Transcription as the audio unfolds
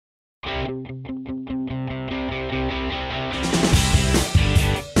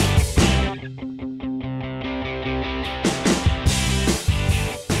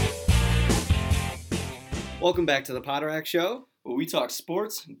Welcome back to the Potterack Show, where we talk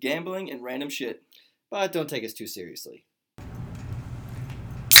sports, gambling, and random shit. But don't take us too seriously.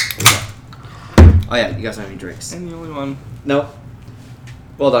 Oh yeah, you guys don't have any drinks. I'm the only one. Nope.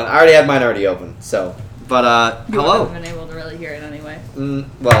 Well done. I already had mine already open, so. But, you hello. You wouldn't have been able to really hear it anyway.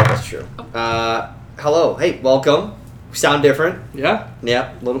 Well, that's true. Hello. Hey, welcome. We sound different. Yeah?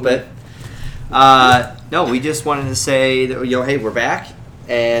 Yeah, a little bit. No, we just wanted to say that, hey, we're back.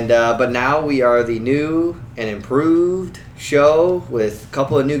 And but now we are the new and improved show with a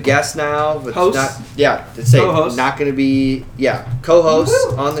couple of new guests now. Hosts? Co-hosts. Not going to be, co-hosts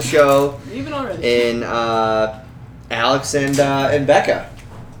on the show. Even already. In Alex and Becca.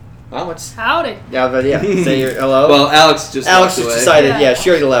 Well, Howdy. Yeah, but say your hello. Well, Alex just decided, she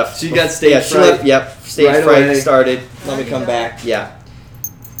already left. She got stage fright. Left, yep, stage fright away. started. Let me come back. Yeah.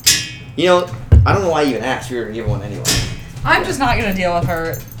 You know, I don't know why you even asked. You were going to give one anyway. I'm just not going to deal with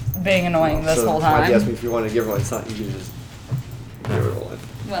her being annoying this whole time. Why'd you ask me if you wanted to give her one? It's not, you can just give her one.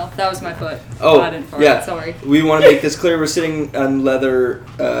 Well, that was my foot. Oh, I didn't fart. yeah. Sorry. We want to make this clear. We're sitting on leather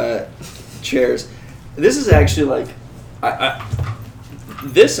chairs. This is actually like... I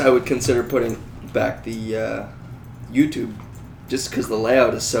would consider putting back the YouTube just because the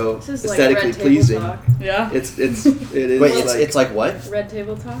layout is so aesthetically like pleasing. Yeah. It is. Wait, it's like what? Red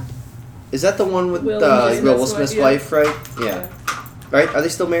Table Talk? Is that the one with Will Smith's Smith's wife, right? Yeah. Right? Are they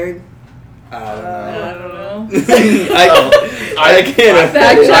still married? I don't know. I can't.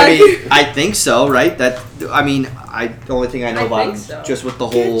 I think so, right? The only thing I know about him so. just with the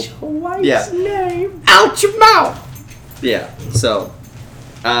whole Get your wife's name out your mouth. Yeah. So,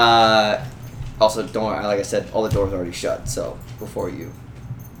 also don't worry, like I said, all the doors are already shut. So before you,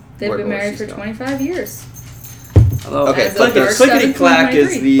 They've been married for 25 years. Hello. Okay, but Clickety Clack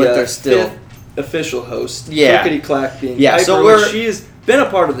is the but they're still fifth official host. Yeah. Clickety Clack being Yeah, so Piper, she's been a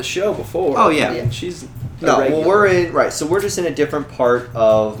part of the show before. Oh, yeah. And she's so we're just in a different part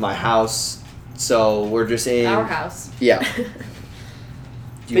of my house. So we're just in Our house. Yeah.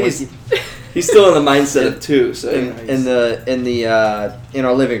 He's still in the mindset of two, so in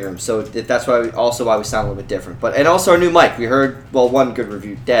our living room. So that's why we sound a little bit different. And also our new mic. We heard one good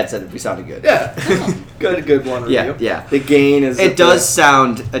review. Dad said we sounded good. Yeah. good one review. Yeah. The gain is It does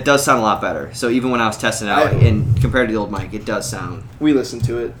sound a lot better. So even when I was testing it out and compared to the old mic, it does sound. We listened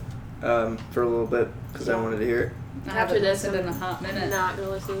to it for a little bit because I wanted to hear it. I haven't listened in a hot minute. I'm not going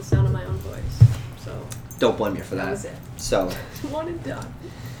to listen to the sound of my own voice. So Don't blame you for that. That was it. So one and done.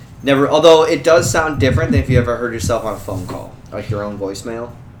 never. Although it does sound different than if you ever heard yourself on a phone call, like your own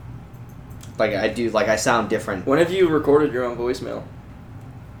voicemail. Like I do. Like I sound different. When have you recorded your own voicemail?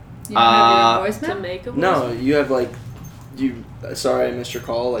 You don't have your To voicemail? make a voice? No, you have sorry I missed your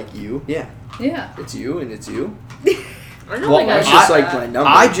call, like you. Yeah. Yeah. It's you and it's you. I don't Well, think That's I just got like that. my number.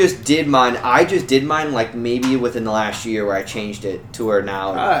 I just did mine like maybe within the last year where I changed it to where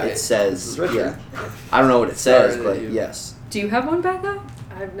now it says Richard. I don't know what it says, Sorry, but you- yes. Do you have one, Becca?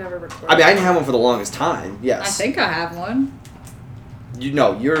 I've never recorded. I mean, I didn't have one for the longest time. Yes. I think I have one.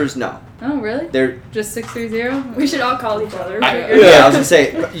 Yours no. Oh, really? They're Just 630? We should all call each other. I was gonna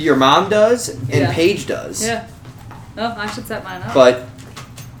say your mom does and Yeah. Paige does. Yeah. Oh, I should set mine up. But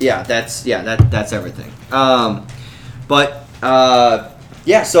that's everything. So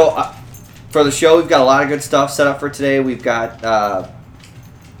for the show, we've got a lot of good stuff set up for today. We've got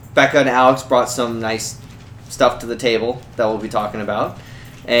Becca and Alex brought some nice stuff to the table that we'll be talking about.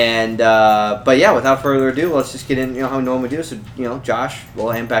 And without further ado, let's just get in. How we normally do. So Josh,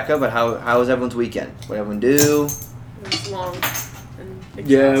 and Becca. But how was everyone's weekend? What everyone do? It was long and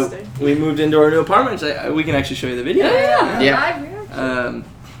Yeah, exhausting. we moved into our new apartment. We can actually show you the video. Yeah.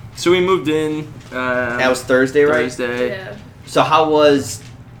 So we moved in. That was Thursday, right? Thursday. Yeah. So how was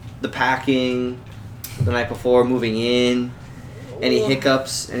the packing the night before, moving in? Any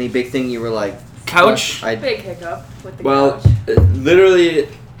hiccups? Any big thing you were like... Couch. Big hiccup with the Well, couch. literally,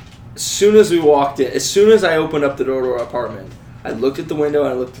 as soon as we walked in, as soon as I opened up the door to our apartment, I looked at the window and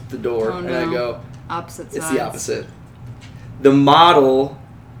I looked at the door and I go, Opposite sides. it's the opposite. The model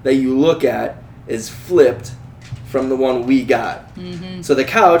that you look at is flipped from the one we got. Mm-hmm. So the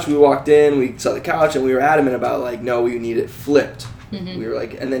couch, we walked in, we saw the couch, and we were adamant about, like, no, we need it flipped. Mm-hmm. We were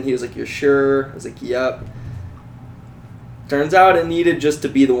like, and then he was like, you're sure? I was like, yep. Turns out it needed just to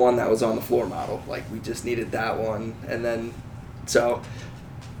be the one that was on the floor model. Like, we just needed that one. And then, so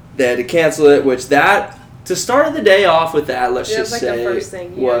they had to cancel it, which to start the day off with that, let's Yeah, it just was like say, the first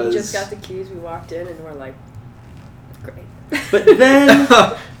thing. was... We just got the keys, we walked in, and we're like, great.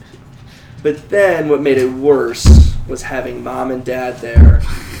 But then what made it worse was having mom and dad there.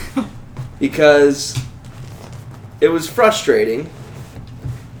 Because it was frustrating.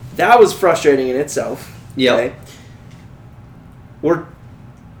 That was frustrating in itself. Yep. Okay? We're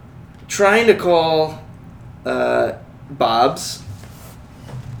trying to call Bob's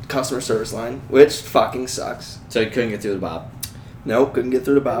customer service line, which fucking sucks. So you couldn't get through to Bob. Nope, couldn't get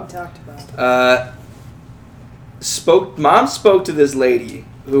through to We Bob. talked about. Mom spoke to this lady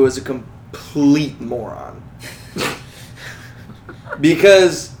who was a complete moron.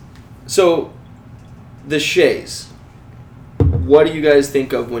 Because, so, the chaise. What do you guys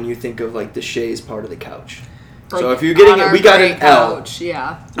think of when you think of like the chaise part of the couch? So if you're getting it, we got an L. couch,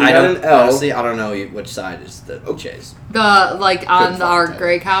 yeah. We got an L. Honestly, I don't know which side is the chaise. The like on Couldn't our fucking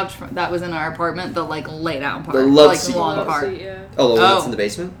gray couch that was in our apartment, the like lay down part, The love like seat. the long Oh, part. so, yeah. Oh, the one that's Oh. in the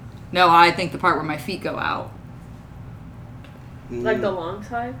basement? No, I think the part where my feet go out. Like the long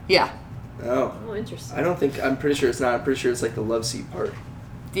side? Yeah, Oh, Oh, interesting. I'm pretty sure it's not. I'm pretty sure it's like the love seat part.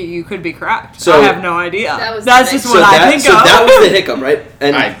 you could be correct. So- I have no idea. That was That's the just next- what I that, think so of. that was the hiccup, right?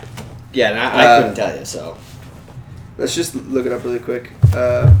 And I couldn't tell you, so. let's just look it up really quick.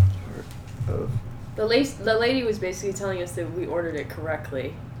 Part of The lady was basically telling us that we ordered it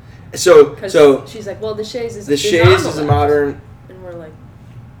correctly. So She's like, well, the chaise is the on chaise the is a left. modern. And we're like,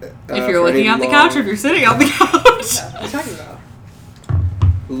 if you're for looking any at the long- couch, or if you're sitting on the couch. what are you talking about?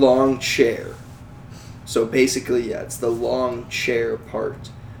 long chair. So basically, yeah, it's the long chair part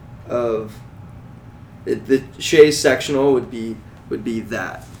of it. The chaise sectional would be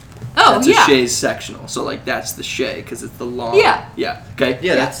that. Oh That's yeah. a chaise sectional. So like that's the chaise because it's the long. Yeah. Yeah. Okay.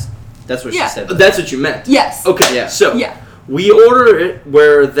 Yeah, Yeah. that's what Yeah. she said. That's what you meant. Yes. Okay. Yeah. So Yeah. we order it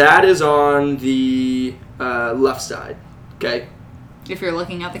where that is on the left side. Okay. If you're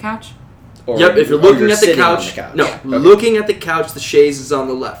looking at the couch. Or Yep, if you're or looking at the sitting on couch, the couch. no, Yeah. Okay. looking at the couch, the chaise is on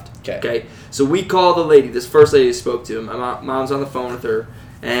the left. Okay. So we call the lady, this first lady I spoke to. My mom's on the phone with her,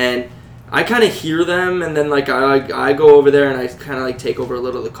 and I kind of hear them, and then like I go over there and I kind of like take over a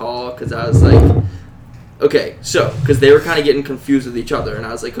little of the call because I was like, okay, so because they were kind of getting confused with each other, and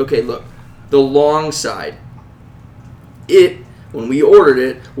I was like, okay, look, the long side. When we ordered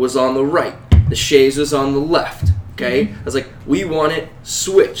it was on the right. The chaise was on the left. Okay, I was like, we want it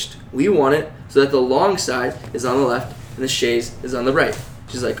switched. We want it so that the long side is on the left and the chaise is on the right.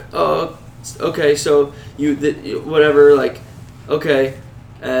 She's like, oh, okay, so whatever, like, okay,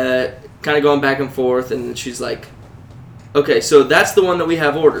 kind of going back and forth, and she's like, okay, so that's the one that we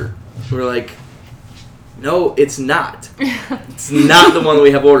have ordered. We're like, no, it's not. It's not the one that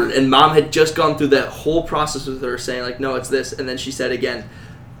we have ordered. And Mom had just gone through that whole process with her, saying like, no, it's this, and then she said again,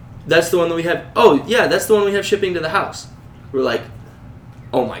 that's the one that we have. Oh yeah, that's the one we have shipping to the house. We're like,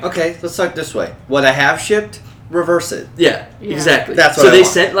 oh my god. Okay, let's talk this way. What I have shipped, reverse it. Yeah, Yeah. exactly. That's what so I they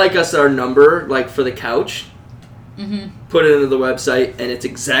want. sent like us our number like for the couch, Mm-hmm. put it into the website, and it's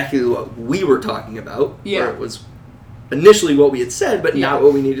exactly what we were talking about. Yeah. Or it was initially what we had said, but Yeah. not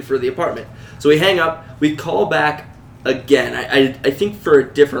what we needed for the apartment. So we hang up, we call back again. I think for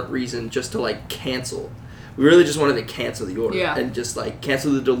a different reason, just to like cancel. We really just wanted to cancel the order Yeah. and just like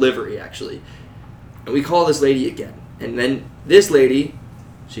cancel the delivery actually. And we call this lady again, and then this lady,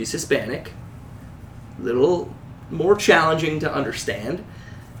 she's Hispanic, little more challenging to understand,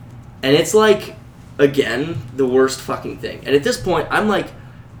 and it's like again the worst fucking thing. And at this point, I'm like,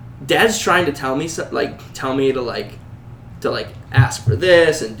 Dad's trying to tell me to ask for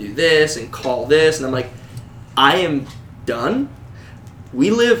this and do this and call this, and I'm like, I am done.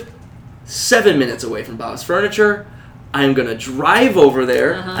 We live 7 minutes away from Bob's Furniture. I'm gonna drive over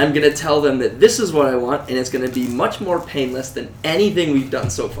there. Uh-huh. I'm gonna tell them that this is what I want, and it's gonna be much more painless than anything we've done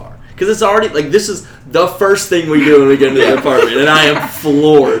so far. Because it's already like this is the first thing we do when we get into the apartment, and I am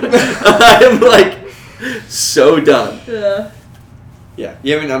floored. I am like so done. Yeah. Yeah,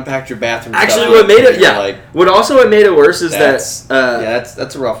 you haven't unpacked your bathroom. Actually, stuff what made yet. it You're like, what also made it worse is that's that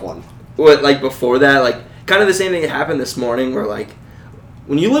that's a rough one. what like before that, like kind of the same thing that happened this morning where like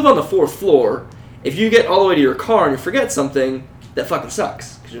when you live on the 4th floor, if you get all the way to your car and you forget something, that fucking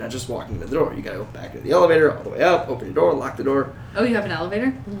sucks because you're not just walking to the door. You gotta go back to the elevator, all the way up, open your door, lock the door. Oh, you have an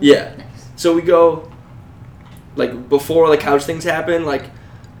elevator? Yeah. Nice. So we go like before the couch things happen, like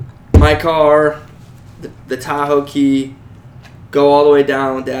my car, the Tahoe key, go all the way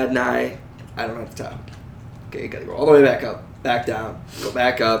down, Dad and I don't have the Tahoe key. Okay, you gotta go all the way back up, back down, go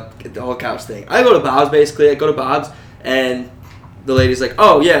back up, get the whole couch thing. I go to Bob's basically. I go to Bob's and the lady's like,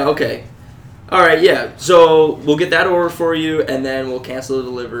 oh yeah, okay. Alright, yeah, so we'll get that order for you and then we'll cancel the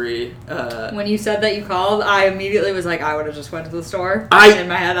delivery. When you said that you called, I immediately was like, I would have just went to the store. I- In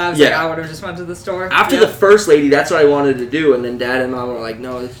my head, I was yeah. like, I would have just went to the store. After Yep. the first lady, that's what I wanted to do, and then Dad and Mom were like,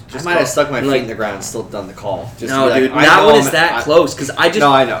 no, it's just I might call. have stuck my I'm feet like, in the ground and still done the call. Just no, to be dude, like, I not know when I'm- it's that I- close, because I just...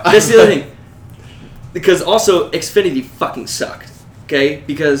 No, I know. That's the other thing. Because also, Xfinity fucking sucked. okay?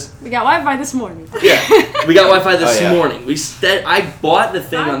 Because We got Wi-Fi this morning. yeah, we got Wi-Fi this Oh, yeah. morning. I bought the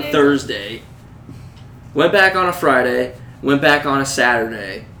thing on Thursday, went back on a Friday, went back on a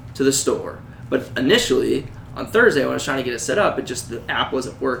Saturday to the store. But initially, on Thursday when I was trying to get it set up, the app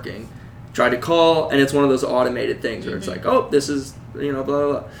wasn't working. Tried to call, and it's one of those automated things where it's like, oh, this is, blah, blah,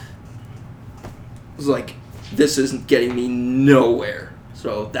 blah. It was like, this isn't getting me nowhere.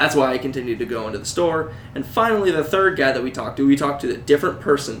 So that's why I continued to go into the store. And finally, the third guy that we talked to a different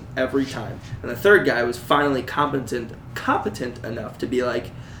person every time. And the third guy was finally competent enough to be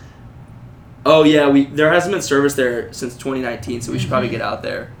like, oh yeah, there hasn't been service there since 2019, so we should probably get out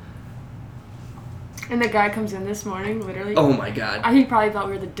there. And the guy comes in this morning, literally. Oh my god. He probably thought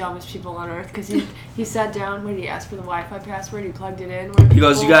we were the dumbest people on earth because he sat down. What did he ask for the Wi-Fi password? He plugged it in. He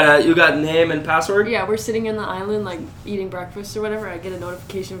goes, you got name and password? Yeah, we're sitting in the island, like, eating breakfast or whatever. I get a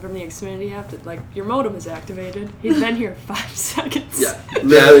notification from the Xfinity app that, like, your modem is activated. He's been here 5 seconds. Yeah,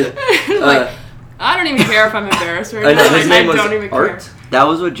 literally. I don't even care if I'm embarrassed right I know, now. his name was don't even Art. care. That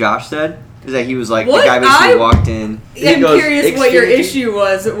was what Josh said. Is that he was like, What? the guy basically walked in. I'm goes, curious what your Xfinity? issue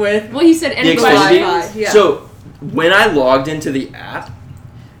was with. Well, he said any The Wi-Fi. Xfinity? Yeah. So, when I logged into the app,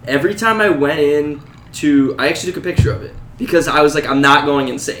 every time I went in I actually took a picture of it. Because I was like, I'm not going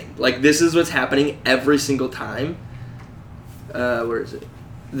insane. Like, this is what's happening every single time. Where is it?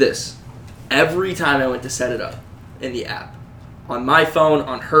 This. Every time I went to set it up in the app. On my phone,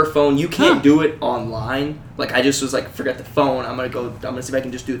 on her phone, you can't do it online. Like, I just was like, forget the phone. I'm gonna see if I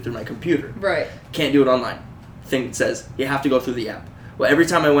can just do it through my computer. Right. Can't do it online. Thing says you have to go through the app. Well, every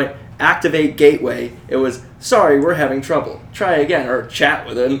time I went activate gateway, it was sorry, we're having trouble. Try again or chat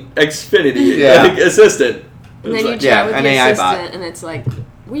with an Xfinity assistant. And then you chat Yeah, with an the AI assistant, bot. and it's like,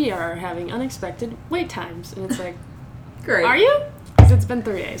 we are having unexpected wait times. And it's like, Great. are you? Because it's been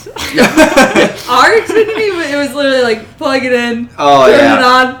 3 days. Our Xfinity, it was literally like, plug it in, Oh, turn yeah. it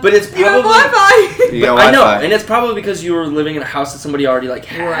on. But it's You have probably Wi-Fi. You got I know, Wi-Fi. and it's probably because you were living in a house that somebody already like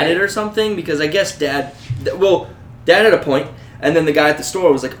had Right. it or something. Because I guess Dad had a point, and then the guy at the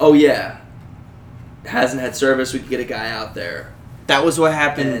store was like, "Oh yeah, hasn't had service. We could get a guy out there." That was what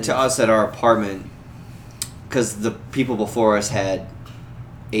happened And- to us at our apartment. Because the people before us had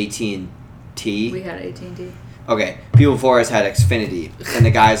AT&T. We had AT&T. Okay, people before us had Xfinity, and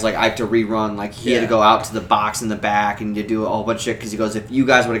the guy's like, I have to rerun. Like, he had to Yeah. go out to the box in the back and to do a whole bunch of shit. Because he goes, if you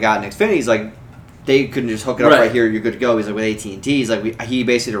guys would have gotten Xfinity, he's like, they couldn't just hook it up right here. You're good to go. He's like, with AT&T, he's like, he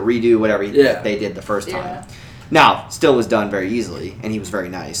basically had to redo whatever they did the first time. Yeah. Now, still was done very easily, and he was very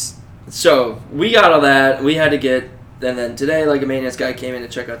nice. So we got all that. We had to get, and then today, like a maintenance guy came in to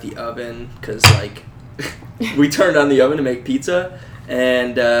check out the oven because like we turned on the oven to make pizza,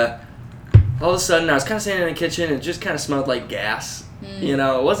 and all of a sudden I was kind of standing in the kitchen and it just kind of smelled like gas. You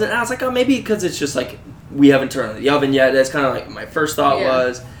know, it wasn't. I was like, oh, maybe because it's just like we haven't turned on the oven yet. That's kind of like my first thought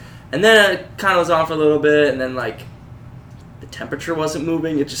was, and then it kind of was on for a little bit, and then like the temperature wasn't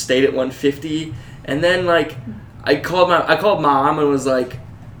moving. It just stayed at 150, and then like I called mom and was like,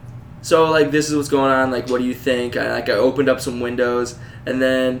 so like this is what's going on. Like, what do you think? I opened up some windows, and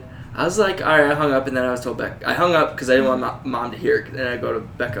then I was like, all right, I hung up, and then I was told Becca. I hung up because I didn't want mom to hear it. And then I go to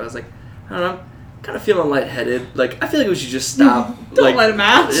Becca. I was like, I don't know. Kind of feeling lightheaded. Like, I feel like we should just stop. Don't like, let him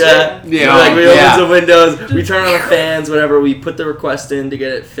out. Yeah. Yeah. Like, we open some windows, we turn on the fans, whatever. We put the request in to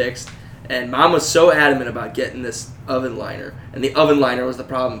get it fixed. And Mom was so adamant about getting this oven liner. And the oven liner was the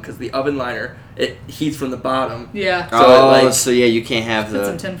problem because the oven liner, it heats from the bottom. Yeah. So you can't have Put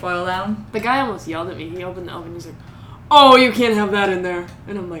some the... tinfoil down. The guy almost yelled at me. He opened the oven. He's like, "Oh, you can't have that in there."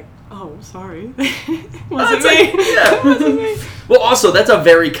 And I'm like, "Oh, sorry, wasn't me." Yeah. Wasn't me. Well, also, that's a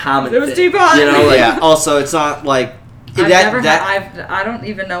very common It was thing. too hot. You know, like, Yeah, also, it's not like... I don't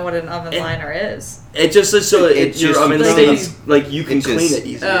even know what an oven liner is. it just is so It your just- oven like, stays, like, you can it just- clean it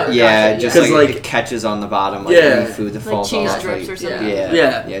easier. Oh. Yeah, Gotcha, just yeah. like, 'Cause, like- it catches on the bottom, like Yeah. any food that Like falls cheese off. strips or something. Yeah,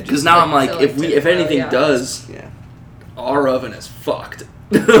 Yeah, just because now I'm like, so, if like, anything yeah. does, Yeah. our oven is fucked.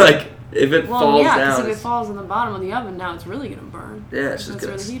 Like, if it Well, falls yeah, down, because if it it's- falls in the bottom of the oven, now it's really gonna burn. yeah, it's just That's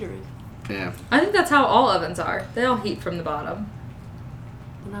where gonna. the heater is. Yeah. I think that's how all ovens are. They all heat from the bottom.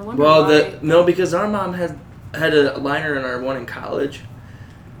 And I wonder Well, why. because our mom had a liner in our one in college.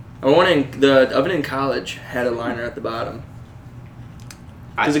 The oven in college had a liner at the bottom.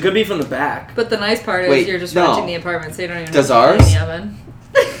 Because it could be from the back. But the nice part is Wait, you're just no. renting the apartment, so you don't even Does have to heat ours? in the oven.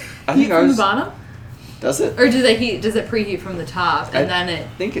 I Heat think from the ours... bottom? Does it? Or does it preheat from the top and then it...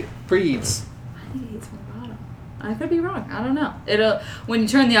 I think it preheats. I think it heats from the bottom. I could be wrong. I don't know. When you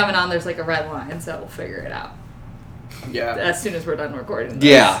turn the oven on, there's like a red line, so we'll figure it out Yeah. as soon as we're done recording this.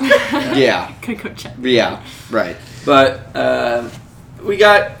 Yeah. Yeah. Could go check. Yeah. Right. But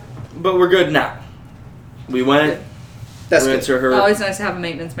we're good now. We went, That's we went good. to her. Always nice to have a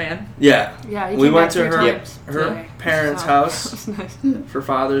maintenance man. Yeah. Yeah, he We came went back to 3 her times her today. parents' So, house that was nice. for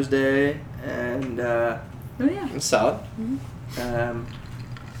Father's Day, and Oh yeah. It's solid.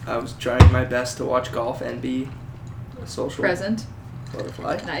 I was trying my best to watch golf and be a social Present.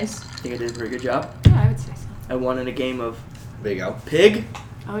 butterfly. Nice. I think I did a pretty good job. Yeah, I would say so. I won in a game of There you go. pig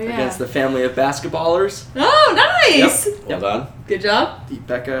Oh yeah. against the family of basketballers. Oh, nice. Well done. Good job. Beat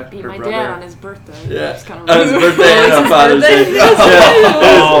Becca, Beat her my brother. dad on his birthday. Yeah. It's kind of On his birthday and It's on his Father's Day. birthday.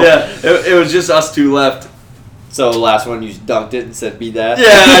 Yeah, it was just us two left. So the last one, you just dunked it and said, "Be that." Yeah,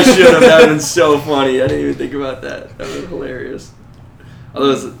 I should have. That would have been so funny. I didn't even think about that. That would have been hilarious. Although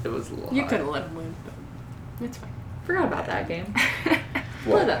it was a little You high. could have let him win, but it's fine. Forgot about that game.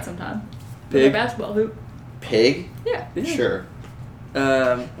 What? Play that sometime. Pig? With a basketball hoop. Pig. Yeah. Yeah. Sure.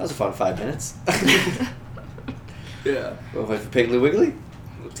 Um, That was a fun 5 minutes. yeah. We'll wait for Piggly Wiggly.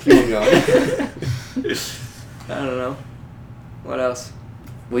 Let's keep on going. I don't know. What else?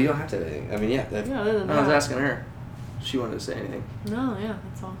 Well, you don't have to have anything. I mean, yeah. That, Yeah, other than I was that. asking her. She wanted to say anything. No, yeah,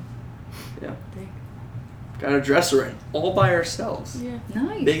 that's all. Yeah. Dang. Got a dresser in all by ourselves. Yeah.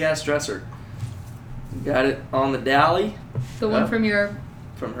 Nice. Big ass dresser. Got it on the dally The one Yeah. from your.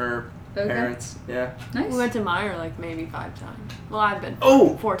 from her Okay. parents. Yeah. Nice. We went to Meyer like maybe 5 times. Well, I've been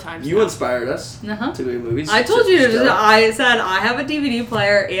Oh, 4 times. You now. inspired us Uh-huh. to go to movies. I told you Just- to. I said I have a DVD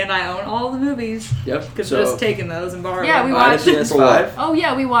player and I own all the movies. Yep. Because So we're just taking those and borrowing. Yeah, we them. watched- PS5. Oh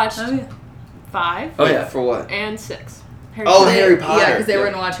yeah, we watched Oh, yeah. 5 Oh yeah. For what? and 6. Oh, They- Harry Potter. Yeah, because they were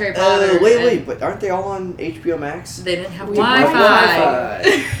Yeah. going to watch Harry Potter. Oh, wait, and but aren't they all on HBO Max? They didn't have We Wi-Fi.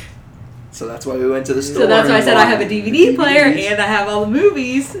 Wi-Fi. So that's why we went to the store. So that's why I said I have a and DVD bought player DVDs. and I have all the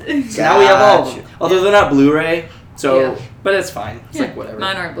movies. So now we have all of them. Gotcha. Although they're not Blu-ray, so Yeah. but it's fine. It's Yeah, like whatever.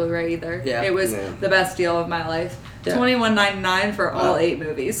 Mine aren't Blu-ray either. Yeah. It was Yeah. the best deal of my life. Yeah. $21.99 for all Wow. 8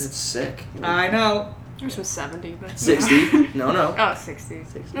 movies. It's sick. I know. Yours was 70, but 60. No. Oh, 60.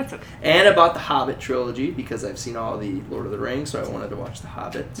 That's okay. And I bought the Hobbit trilogy because I've seen all the Lord of the Rings, so I wanted to watch the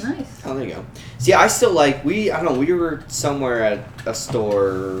Hobbit. Nice. Oh, there you go. See, I still like, I don't know, we were somewhere at a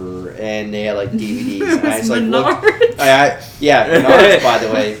store and they had like DVDs. And I just like looked. Menards. Yeah, Menards, by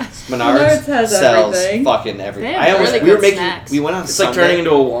the way. Menards Menards has sells everything. fucking everything. They have really we were good making, snacks. we went on It's Sunday. like turning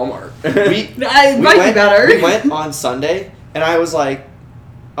into a Walmart. It we might went, be better. We went on Sunday and I was like,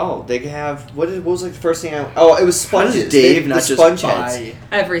 oh, they have, what was like the first thing it was How does sponges. Dave the not just sponge buy? heads.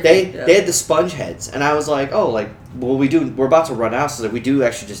 Everything. They had the sponge heads, and I was like, oh, like, well, we're about to run out, so like, we do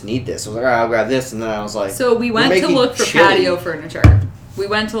actually just need this. I was like, all right, I'll grab this, and then I was like, So we went to making look for chili. patio furniture. We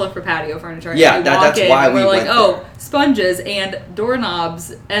went to look for patio furniture. Yeah, and we that's walk in why and we we're like, went oh, there. sponges and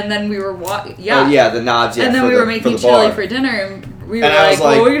doorknobs, and then we were oh yeah, the knobs, yeah, and then for we the, were making for the chili bar. for dinner, and we were And I was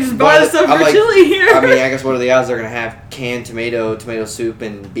like, well, like, we can just what buy the is- stuff I'm for like, chili here. I mean, I guess what are the odds they're gonna have canned tomato soup,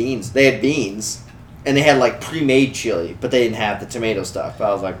 and beans? They had beans, and they had like pre-made chili, but they didn't have the tomato stuff.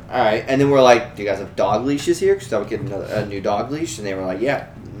 I was like, all right, and then we're like, do you guys have dog leashes here? Because I would get a new dog leash, and they were like, yeah,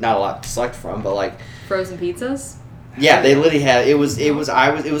 not a lot to select from, but like, Frozen pizzas. yeah, they literally had it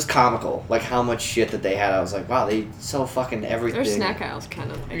was comical, like how much shit that they had. I was like, wow, they sell fucking everything. Their snack aisle's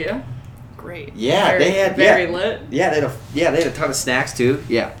kind of Yeah. great. Yeah, Very- they had very lit. Yeah, they had a ton of snacks too.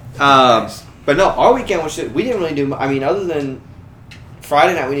 Yeah. But no, our weekend was we didn't really do. I mean, other than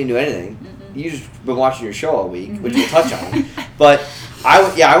Friday night, we didn't do anything. You just been watching your show all week, which we'll touch on. But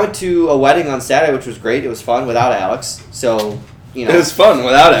I went to a wedding on Saturday, which was great. It was fun without Alex. So you know, It was fun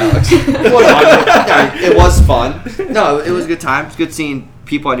without Alex. it was fun. No, it was a good time. It's good seeing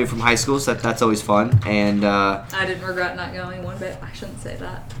people I knew from high school. So that's always fun. And I didn't regret not going one bit. I shouldn't say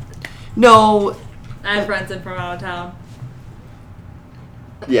that. no, I had friends in from out of town.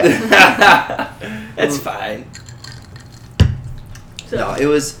 yeah. It's fine. So, No, it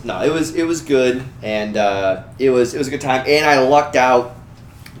was good, and it was a good time. And I lucked out,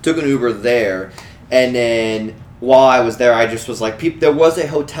 took an Uber there, and then while I was there, I just was like, there was a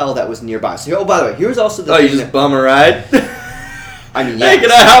hotel that was nearby. So, oh, by the way, here's also the Oh, thing. you just bum a ride? I mean, Hey, yes.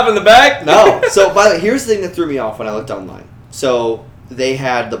 can I hop in the back? No. So, by the way, here's the thing that threw me off when I looked online. So they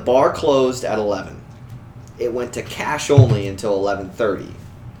had the bar closed at 11. It went to cash only until 11:30.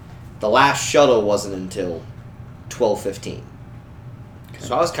 The last shuttle wasn't until 12:15.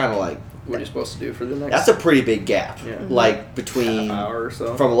 So I was kind of like, What are you supposed to do for the next that's a pretty big gap. Yeah. Like between half hour or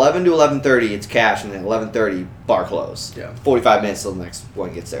so? from 11 to 11:30, it's cash, and then 11:30 bar closed. Yeah. 45 minutes till the next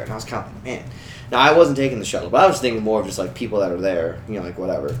one gets there, and I was kind of like, man. Now I wasn't taking the shuttle, but I was thinking more of just like people that are there, you know, like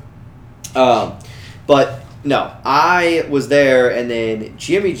whatever. But no, I was there, and then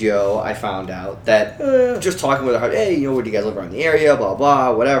Jimmy Joe, I found out that just talking with her, hey, you know, where do you guys live around the area, blah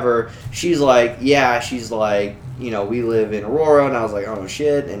blah, whatever. She's like, we live in Aurora, and I was like, oh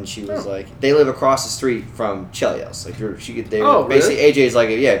shit, and she was like, they live across the street from Chelios. Like, basically, AJ's like,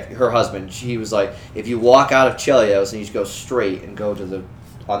 her husband. She was like, if you walk out of Chelios and you just go straight and go to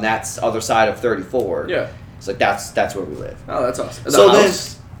on that other side of 34. Yeah. It's like that's where we live. Oh, that's awesome. So then,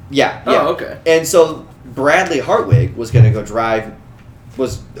 yeah. Oh, okay. And so Bradley Hartwig was gonna go drive.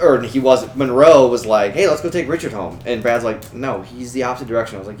 He wasn't. Monroe was like, hey, let's go take Richard home. And Brad's like, no, he's the opposite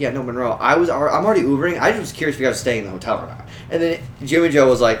direction. I was like, yeah, no, Monroe. I'm already Ubering. I was curious if you guys were staying in the hotel or not. And then Jimmy Joe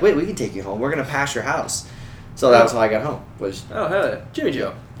was like, wait, we can take you home. We're going to pass your house. So that was how I got home. Oh, hell yeah. Jimmy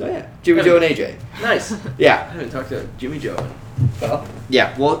Joe. Oh, yeah. Jimmy Joe and AJ. Nice. Yeah. I haven't talked to Jimmy Joe in well.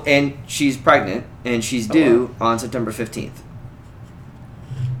 Yeah, well, and she's pregnant, and she's due on September 15th.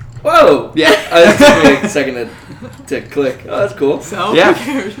 Whoa! Yeah. That took me a second to click. Oh, that's cool. So Yeah.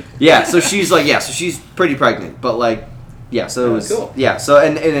 who cares? Yeah, so she's like, so she's pretty pregnant, but like, so it was cool. Yeah, so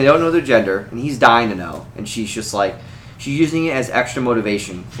and they don't know their gender, and he's dying to know, and she's just like, she's using it as extra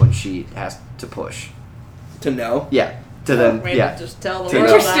motivation when she has to push. To know? Yeah, to then Way to just tell the To world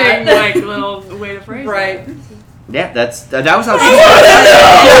know. Interesting, that. like little way to phrase Right. that. Yeah, that was how she.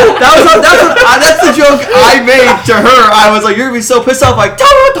 That's the joke I made to her. I was like, "You're gonna be so pissed off." Like, tell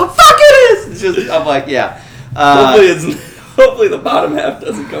me what the fuck it is. It's just, I'm like, yeah. Hopefully the bottom half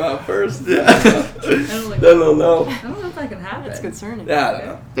doesn't come out first. Yeah. Then they'll know. I don't know if that can happen. That's concerning. Yeah, I don't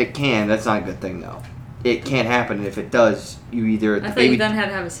know. It can. That's not a good thing, though. It can't happen, and if it does, you either I thought you then had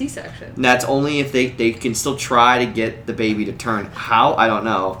to have a C-section. And that's only if they can still try to get the baby to turn. How? I don't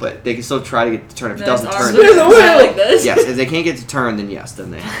know, but they can still try to get it to turn. If it doesn't turn, Spin the wheel! Like this. yes. If they can't get it to turn, then yes, then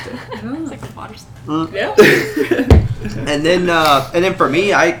they have to. It's like the water. Yeah. And then for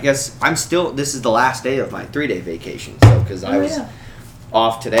me, I guess I'm still. This is the last day of my 3-day vacation, so because I was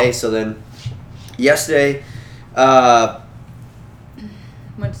off today. So then, yesterday,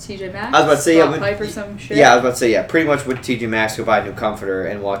 Went to TJ Maxx. I was about to say, bought Piper some shit. Yeah, I was about to say, yeah. Pretty much went to TJ Maxx to buy a new comforter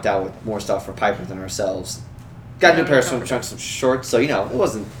and walked out with more stuff for Piper than ourselves. Got a new pair of swim trunks, some shorts. So it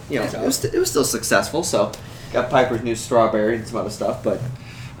wasn't, it was still successful. So got Piper's new strawberry and some other stuff, but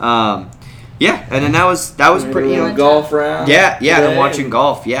yeah. And then that was pretty. Golf round. Yeah. And watching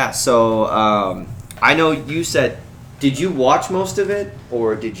golf. Yeah. So I know you said, did you watch most of it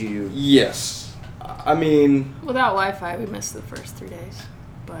or did you? Yes. I mean, Without Wi-Fi, we missed the first 3 days.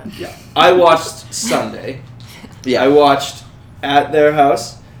 But yeah. I watched Sunday. Yeah. I watched at their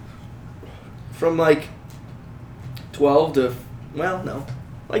house from like 12 to,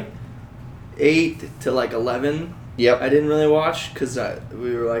 8 to like 11. Yep. I didn't really watch because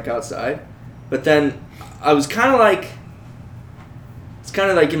we were like outside. But then I was kind of like, it's kind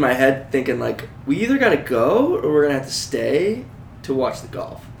of like in my head thinking like, we either got to go or we're going to have to stay to watch the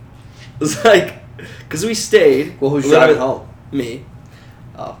golf. It was like, because we stayed. Well, who's a little driving bit- home? Me.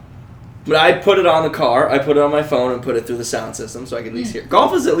 Oh. But I put it on the car, I put it on my phone and put it through the sound system so I can at least hear.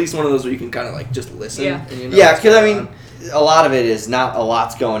 Golf is at least one of those where you can kind of like just listen. Yeah. And Yeah, what's because going on. a lot of it is not a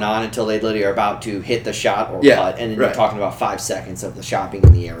lot's going on until they literally are about to hit the shot or putt, and then you're right. talking about 5 seconds of the shot being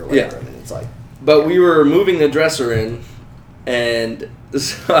in the air or whatever, Yeah. and then it's like. But we were moving the dresser in, and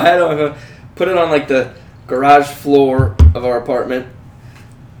so I had to put it on like the garage floor of our apartment.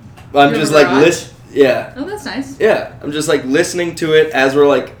 I'm You have just a like garage? Yeah. Oh, that's nice. Yeah, I'm just like listening to it as we're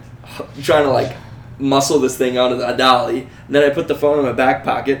like trying to like muscle this thing onto a dolly. And then I put the phone in my back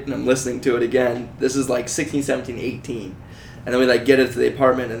pocket and I'm listening to it again. This is like 16, 17, 18. And then we like get it to the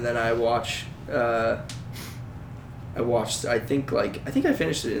apartment and then I watched I think I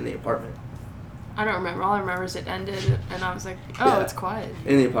finished it in the apartment. I don't remember. All I remember is it ended, and I was like, "Oh, it's quiet.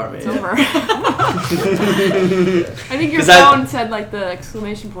 In the apartment. It's yeah. over." I think your 'Cause I- phone said like the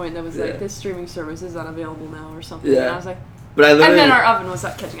exclamation point that was Yeah. like, "This streaming service is unavailable now" or something. Yeah. And I was like, But I and literally then our oven was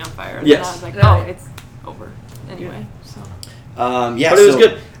like catching on fire. And Yes. then I was like, Right. "Oh, it's over." Anyway, so Yeah, But it was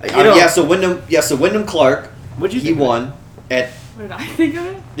good. So Wyndham Clark, What'd you he think? won at. what did I think of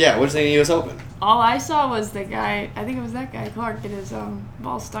it? Yeah, what did you think of the U.S. Open? All I saw was the guy. I think it was that guy Clark get his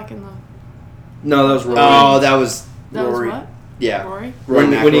ball stuck in the. No, that was Rory. Oh, that was That Rory. was what? yeah. Rory. Rory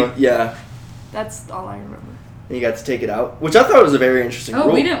when McIlroy. yeah, That's all I remember. and you got to take it out, which I thought was a very interesting Oh,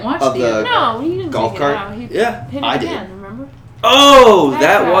 rule. we didn't watch Of the. the- No, he didn't golf take cart? it out. He Yeah, hit it I did. again. Remember? Oh, That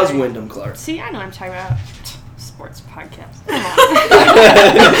that guy. was Wyndham Clark. See, I know what I'm talking about. Sports podcast.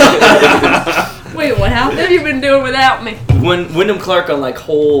 Wait, what What happened? have you been doing without me? When Wyndham Clark on like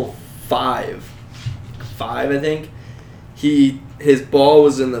hole 5 I think, his ball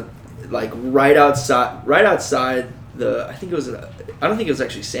was in the like right outside the I don't think it was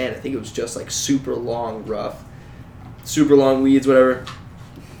actually sand. I think it was just like super long rough, super long weeds, whatever.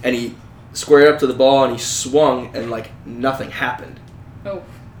 And he squared up to the ball and he swung and like nothing happened. Oh.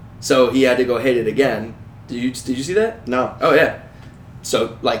 So he had to go hit it again, Did you see that? No. Oh yeah.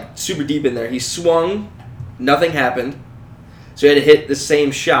 So like super deep in there, he swung, nothing happened. So he had to hit the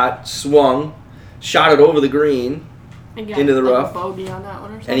same shot, swung, shot it over the green Again, into the like rough, a bogey on that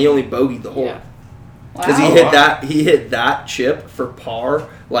one or something. and he only bogeyed the hole. Yeah. Because Wow. he hit that chip for par,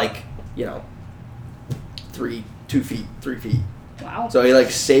 like, 2 feet, 3 feet. Wow. So he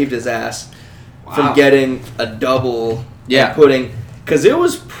like saved his ass Wow. from getting a double. Yeah. And putting, because it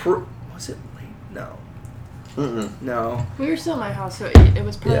was was it late? No, Mm-mm. no. We were still at my house, so it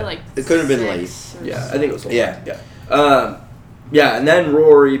was probably Yeah. like It could have been late. 6 or Yeah, I think it was late. Yeah. Yeah, and then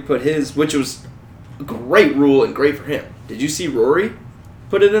Rory put his, which was a great rule and great for him. Did you see Rory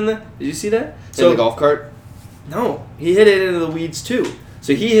put it in the? Did you see that? In the golf cart? No, he hit it into the weeds too.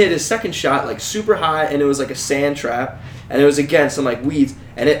 So he hit his second shot like super high, and it was like a sand trap, and it was against some like weeds,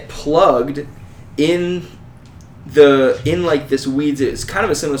 and it plugged in like this weeds. It's kind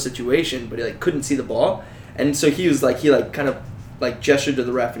of a similar situation, but he like couldn't see the ball, and so he was like kind of like gestured to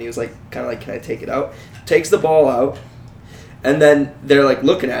the ref, and he was like kind of like, can I take it out? Takes the ball out, and then they're like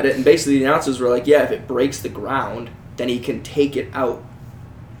looking at it, and basically the announcers were like, yeah, if it breaks the ground, then he can take it out,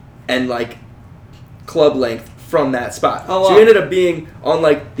 and like club length from that spot. Oh, So wow. he ended up being on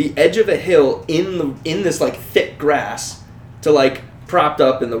like the edge of a hill in this like thick grass to like propped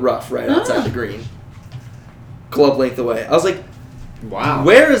up in the rough right outside the green. Club length away. I was like, Wow.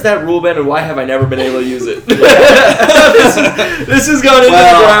 where has that rule been, and why have I never been able to use it? this is going into the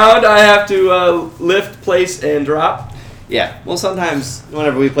ground. I have to lift, place, and drop. Yeah. Well, sometimes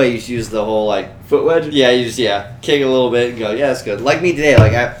whenever we play, you just use the whole like Foot wedge? Yeah, you just kick it a little bit and go, yeah, that's good. Like me today,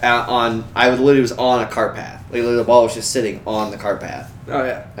 like I literally was on a cart path. Like literally the ball was just sitting on the cart path, Oh,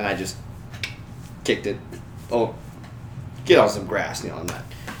 yeah. and I just kicked it. Oh, get on some grass, I'm not.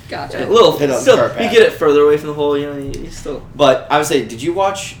 Gotcha. A little, Hit on the still, cart you path. get it further away from the hole, you still... But I would say, did you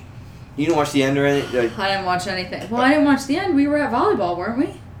watch? You didn't watch the end or anything? Like, I didn't watch anything. Well, I didn't watch the end. We were at volleyball, weren't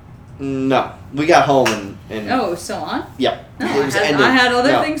we? no, we got home and Oh, it was still on? yeah, No, it was ending. I had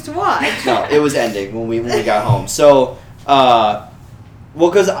other No. things to watch. No, it was ending when we got home. So, well,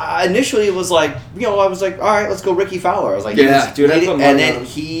 because initially it was like, I was like, all right, let's go Ricky Fowler. I was like, Yeah, dude, I put money and on then him.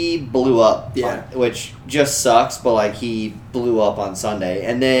 he blew up, Yeah. which just sucks. But like he blew up on Sunday,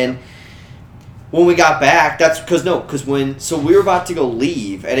 and then when we got back, because we were about to go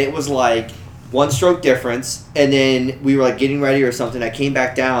leave, and it was like 1 stroke difference, and then we were like getting ready or something. I came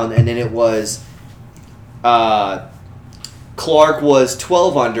back down, and then it was. Clark was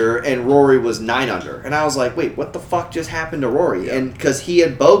 12 under and Rory was 9 under. And I was like, wait, what the fuck just happened to Rory? Yeah. And because he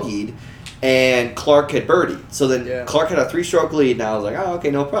had bogeyed and Clark had birdied. So then Yeah. Clark had a 3-stroke lead, and I was like, oh,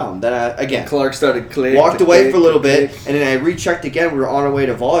 okay, no problem. Then And Clark started clicking. walked away for a little bit, and then I rechecked again. We were on our way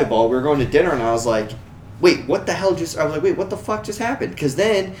to volleyball. We were going to dinner, and I was like, wait, what the hell just... I was like, wait, what the fuck just happened? Because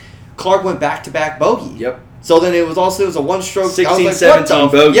then Clark went back-to-back bogey. Yep. So then it was a 1-stroke... 16, I was like, 17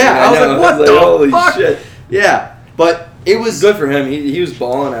 what the- bogey. Yeah, I was know. like, what the holy fuck? shit. Yeah, but it was... Good for him. He was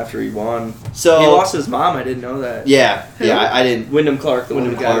balling after he won. So He lost his mom. I didn't know that. Yeah, Who? yeah, I didn't. Wyndham Clark, the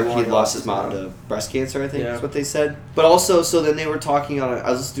Wyndham one guy Clark, who he won, lost his mom to breast cancer, I think Yeah. is what they said. But also, so then they were talking on.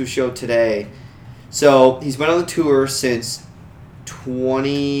 I was listening to a show today. So he's been on the tour since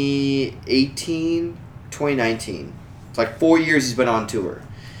 2018, 2019. It's like 4 years he's been on tour.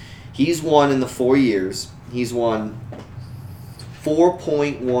 He's won in the 4 years. He's won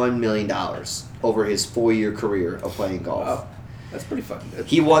 $4.1 million over his 4-year career of playing golf. Wow. That's pretty fucking good.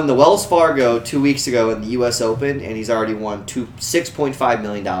 He won the Wells Fargo 2 weeks ago in the U.S. Open, and he's already won $6.5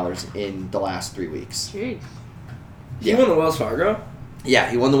 million in the last 3 weeks. Jeez. He won the Wells Fargo? Yeah,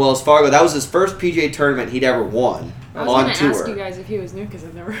 he won the Wells Fargo. That was his first PGA tournament he'd ever won I was on gonna tour. ask you guys if he was new because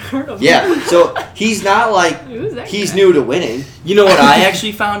I've never heard of him. Yeah, so he's not like Who's that he's guy? new to winning. You know what I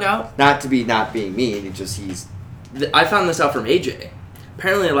actually found out? Not being mean. It just he's I found this out from AJ.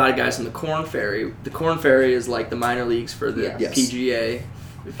 Apparently, a lot of guys from the Corn Ferry. The Corn Ferry is like the minor leagues for the Yes. PGA.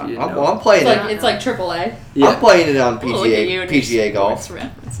 If you didn't know. I'm playing It's like AAA, Yeah. I'm playing it on Oh, look at you PGA and your PGA golf. sports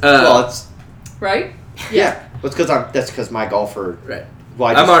references. Well, it's right? yeah. That's because my golfer. Right.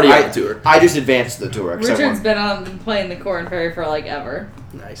 Well, I'm already on the tour. I just advanced to the tour. 'cause I Richard's won. been playing the Corn Ferry for like ever.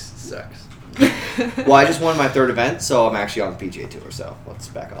 Nice. Sucks. Well, I just won my 3rd event, so I'm actually on the PGA tour. So let's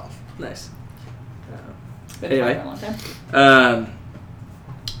back off. Nice. Been Anyway. playing for a long time.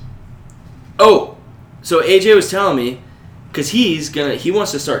 So AJ was telling me, because he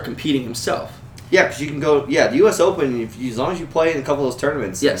wants to start competing himself. Yeah, because you can go. Yeah, the U.S. Open. As long as you play in a couple of those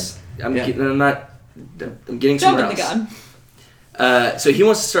tournaments. Yes. I'm Yeah. getting somewhere Jumping the else. gun. So he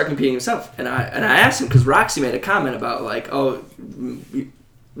wants to start competing himself, and I asked him because Roxy made a comment about like, oh,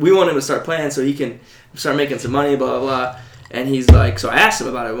 we want him to start playing so he can start making some money, blah blah blah. And he's like, so I asked him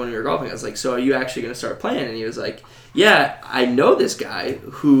about it when we were golfing. I was like, so are you actually going to start playing? And he was like, yeah, I know this guy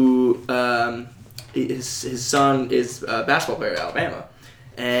who his son is a basketball player at Alabama.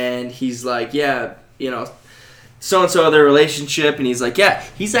 And he's like, yeah, so-and-so their relationship. And he's like, yeah,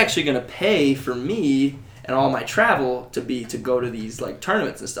 he's actually going to pay for me and all my travel to go to these like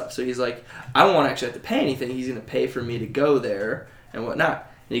tournaments and stuff. So he's like, I won't actually have to pay anything. He's going to pay for me to go there and whatnot.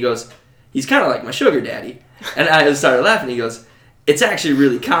 And he goes, he's kind of like my sugar daddy. And I just started laughing. He goes, it's actually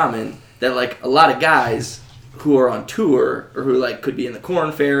really common that like a lot of guys who are on tour or who like could be in the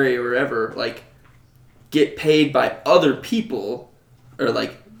Corn Ferry or wherever like get paid by other people, or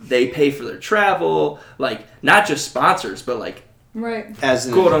like they pay for their travel, like not just sponsors but like right as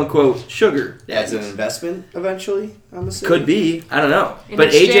an quote unquote sugar as an investment eventually. I'm assuming could be, I don't know, In but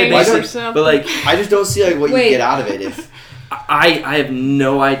AJ exchange basically, or something. but like I just don't see like what Wait. you get out of it if I have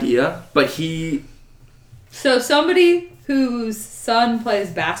no idea, but he So somebody whose son plays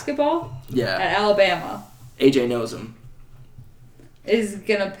basketball yeah at Alabama AJ knows him. is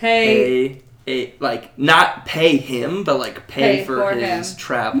gonna pay Like not pay him, but like pay for his him.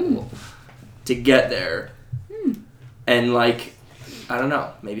 travel to get there, and like I don't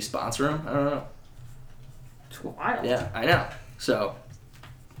know, maybe sponsor him. I don't know. It's wild. Yeah, I know. So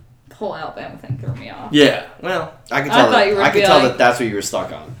The whole Alabama thing threw me off. yeah, well, I could I tell thought that you were I could gonna be tell like- that that's what you were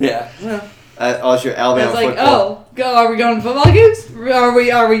stuck on. yeah, well, Also, your I Alabama was like, football. are we going to football games?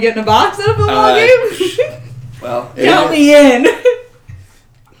 Are we getting a box at a football game? well, Count me in.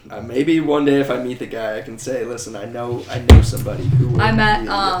 maybe one day if I meet the guy, I can say, listen, I know somebody who would I met,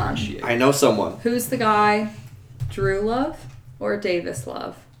 really appreciate. I know someone. Who's the guy? Drew Love or Davis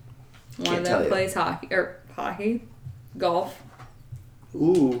Love? One Can't of tell them you. plays hockey, golf.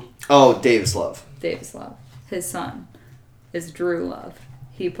 Ooh, Oh, Davis Love. Davis Love. His son is Drew Love.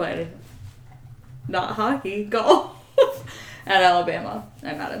 He played not hockey, golf at Alabama.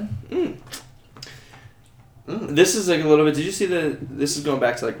 I met him. This is like a little bit. Did you see this is going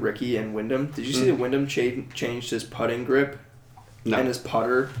back to like Ricky and Wyndham. Did you see that Wyndham changed his putting grip No. and his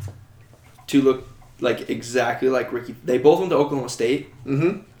putter to look like exactly like Ricky? They both went to Oklahoma State.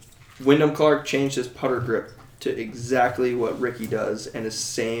 Mm-hmm. Wyndham Clark changed his putter grip to exactly what Ricky does, and his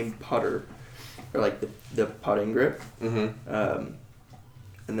same putter, or like the putting grip, Mm-hmm. and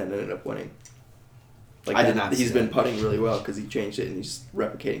then ended up winning. Like I did not see He's been that. putting really well because he changed it and he's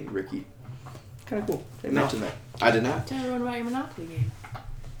replicating Ricky. Kind of cool. They No. mentioned that. I did not. Tell everyone about your Monopoly game.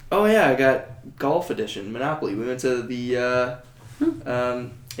 Oh yeah, I got Golf Edition Monopoly. We went to the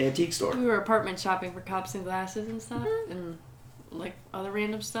antique store. We were apartment shopping for cups and glasses and stuff, and like other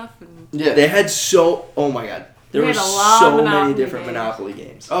random stuff. And Yeah. They had oh my god, there We were had a lot so of many Monopoly different games. Monopoly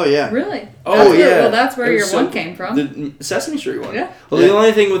games. Oh yeah. Really? Oh That's yeah. Well, that's where It your was one came from. The Sesame Street one. Yeah. Well, Yeah. the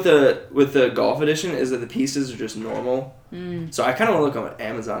only thing with the Golf Edition is that the pieces are just normal. So I kind of want to look on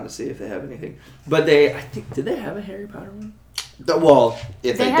Amazon to see if they have anything. But did they have a Harry Potter one? Well,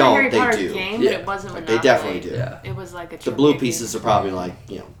 if they, had a don't, Harry they Potter do. game, Yeah. but it wasn't Like, Monopoly. they definitely do. Yeah. It was like a The trivia blue game. pieces are probably like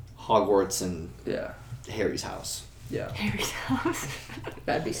Hogwarts and Yeah. Harry's house. Yeah. Harry's house.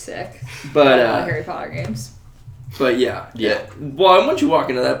 That'd be sick. But A lot of Harry Potter games. But yeah. Yeah. Well, once you walk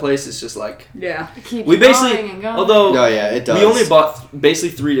into that place, it's just like Yeah. It keeps we basically. going and going. Although No, yeah, it does. we only bought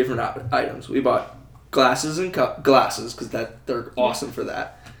basically 3 different items. We bought glasses and glasses because they're awesome for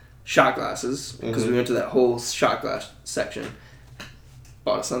that. Shot glasses because we went to that whole shot glass section.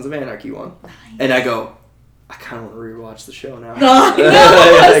 Bought a Sons of Anarchy one, and I go, I kind of want to rewatch the show now.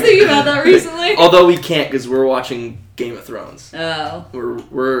 I was thinking about that recently. Although we can't because we're watching Game of Thrones. Oh.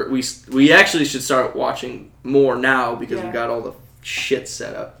 We actually should start watching more now because we Yeah. got all the shit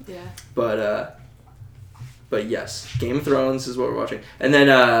set up. Yeah. But yes, Game of Thrones is what we're watching, and then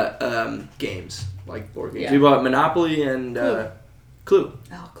games like board games. Yeah. We bought Monopoly and Clue.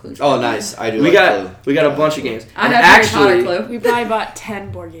 Oh, Clue. Oh, nice. I do. We like Clue. got a bunch of games. I And have Harry Potter Clue. We probably bought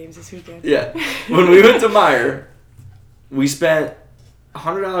 10 board games this weekend. Yeah, when we went to Meijer, we spent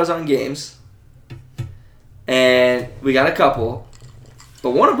 $100 on games, and we got a couple.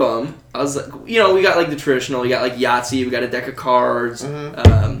 But one of them, I was like, we got like the traditional. We got like Yahtzee. We got a deck of cards.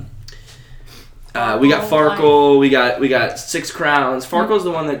 Mhm. We got Farkle. We got 6 Crowns. Farkle's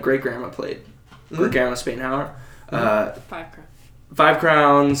the one that Great Grandma played. Great Grandma Spainhauer. 5 crowns. 5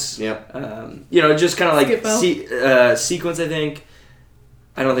 Crowns. Yep. Just kind of like Skip-Bo. sequence. I think.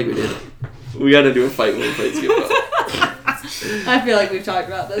 I don't think we did. We got to do a fight when we played Skip-Bo. I feel like we've talked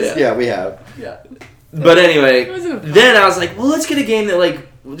about this. Yeah, we have. Yeah. But anyway, It wasn't a fight. then I was like, well, let's get a game that like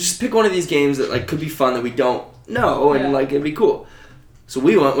we'll just pick one of these games that like could be fun that we don't know and Yeah. like it'd be cool. So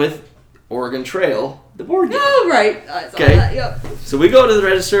we went with Oregon Trail, the board game. Oh, right. I saw Okay. that. Yep. So we go to the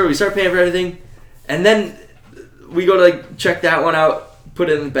register, we start paying for everything, and then we go to like check that one out, put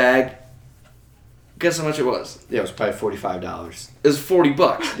it in the bag. Guess how much it was? Yeah, it was probably $45. It was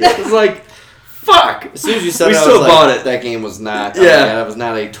 $40. It was like, fuck. As soon as you said we it, I still was bought like, it. That game was not. Yeah, that was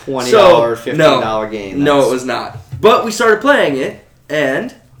not a $20, $15 game. No, it was not. But we started playing it,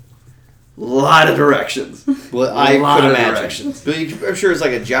 and a lot of directions. Well, I could imagine. But I'm sure it's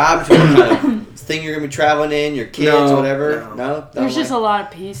like a job, kind of thing you're gonna be traveling in, your kids, whatever. No, there's just a lot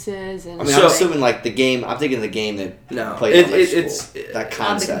of pieces. And I mean, I'm assuming like the game. I'm thinking the game that played on it's that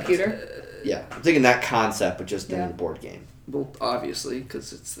concept. On the computer. Yeah, I'm thinking that concept, but just in the board game. Well, obviously,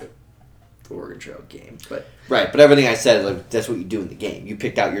 because it's the Oregon Trail game, but right. But everything I said, like that's what you do in the game. You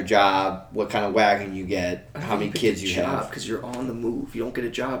picked out your job, what kind of wagon you get, how many kids you have. Because you're on the move. You don't get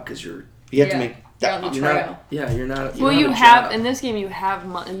a job because you have to make. You're on the trail. You're not. Well, you have in this game. You have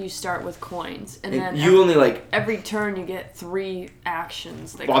you start with coins, and then you only like every turn you get 3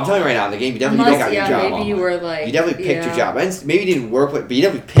 actions. Well, I'm telling you right now, in the game you definitely got your job. Maybe you were like you definitely picked your job. And maybe you didn't work with, but you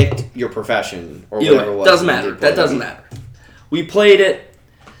definitely picked your profession or whatever it was. Doesn't matter. That doesn't matter. We played it,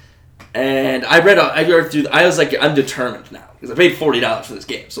 and I read through. I was like, I'm determined now because I paid $40 for this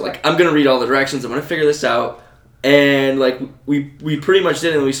game. So like, I'm gonna read all the directions. I'm gonna figure this out. And like we pretty much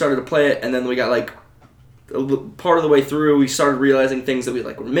did it, and we started to play it, and then we got like part of the way through, we started realizing things that we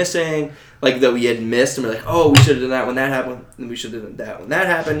like were missing, like that we had missed, and we're like, oh, we should have done that when that happened, and we should have done that when that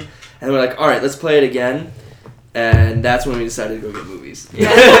happened, and we're like, all right, let's play it again, and that's when we decided to go get movies.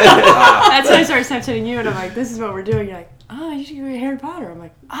 Yeah. That's when I started Snapchatting you, and I'm like, this is what we're doing. You're like, oh, you should go get Harry Potter. I'm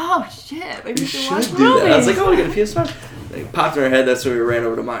like, oh shit, maybe we should watch movies. That. I was like, oh, we got a PS5. Like, popped in our head. That's when we ran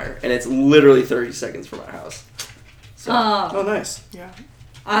over to Meyer, and it's literally 30 seconds from our house. So. Oh, nice. Yeah.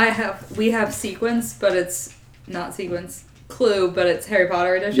 We have Sequence, but it's not Sequence. Clue, but it's Harry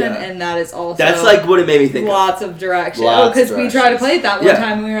Potter edition, and that is also. That's like what it made me think. Lots of direction. Lots because we tried to play it that one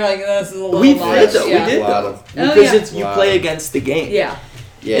time, and we were like, "This is a little much." We did though. Because it's you play against the game. Yeah.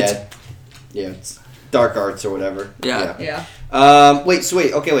 Yeah. It's dark arts or whatever. Yeah. Wait. So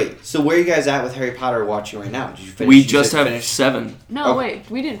where are you guys at with Harry Potter watching right now? Did you finish? We just have 7. No,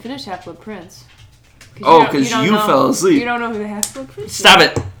 wait, we didn't finish Half-Blood Prince. Because you fell asleep. You don't know who the Half-Blood Prince is? Stop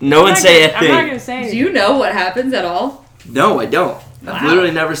it. No one say a thing. I'm not going to say anything. Do you know what happens at all? No, I don't. I've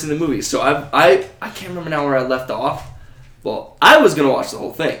literally never seen the movie. So I can't remember now where I left off. Well, I was going to watch the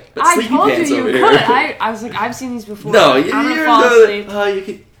whole thing. But I Sleepy told Pants you over could. here. I was like, I've seen these before. No, I'm going to fall asleep.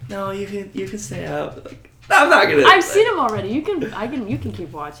 Oh, you can stay out. Like, I'm not going to. I've seen them already. You can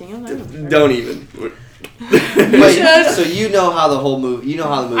keep watching them. Don't even. Wait, so you know how the whole movie? You know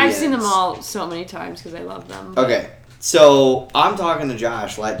how the movie I've ends. seen them all so many times because I love them. Okay, so I'm talking to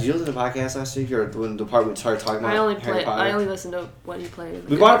Josh. Did you listen to the podcast last week, or when the part we started talking about Harry Potter? I only listened to what you played.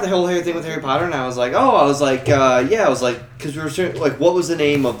 We brought up the whole thing with Harry Potter, and I was like, because we were like, what was the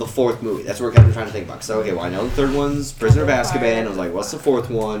name of the 4th movie? That's what we're kind of trying to think about. So okay, well I know the 3rd one's Prisoner of Azkaban. I was like, what's the 4th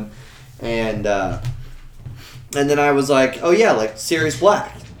one? And then I was like, oh yeah, like Sirius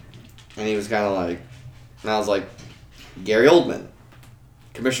Black, and he was kind of like. And I was like, Gary Oldman,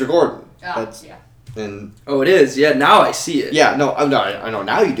 Commissioner Gordon. And it is. Yeah, now I see it. Yeah, I know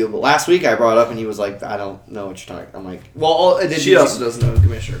now you do. But last week I brought it up, and he was like, I don't know what you're talking. I'm like, well, and then she also doesn't know who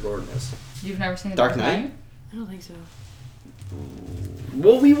Commissioner Gordon is. You've never seen Dark Knight? I don't think so.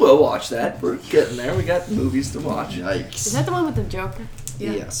 Well, we will watch that. We're getting there. We got movies to watch. Yikes! Is that the one with the Joker?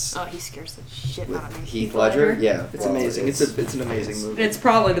 Yeah. Yes. Oh, he scares the shit out of me. Heath Ledger? Yeah. It's amazing. It's an amazing movie. It's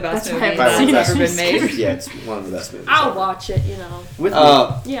probably the best movie That's that's ever been made. Yeah, it's one of the best movies. I'll watch it, you know. With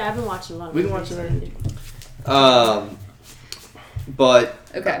Yeah, I've been watching a lot of We've been movies. watching it. But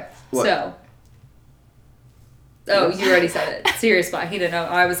Okay, what? so. Oh, you already said it. Serious Black. He didn't know.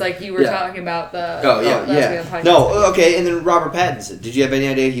 I was like, you were talking about the. Oh yeah. No, okay, and then Robert Pattinson. Did you have any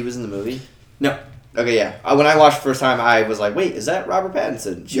idea he was in the movie? No. Okay, yeah. When I watched the first time, I was like, wait, is that Robert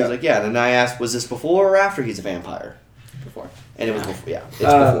Pattinson? She was like, yeah. And then I asked, was this before or after he's a vampire? Before. And it was before. Yeah, it's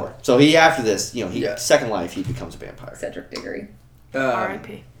before. So he after this, Yeah. Second Life, he becomes a vampire. Cedric Diggory.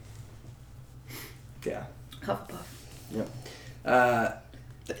 R.I.P. Yeah. Hufflepuff.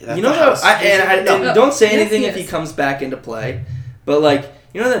 That's you know the house. and don't say anything if he Yes. comes back into play, but like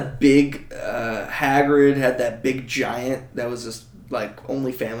you know that big Hagrid had that big giant that was just like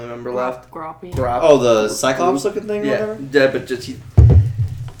only family member left. Groppy. Oh, the Cyclops looking thing or Yeah, whatever? yeah, but just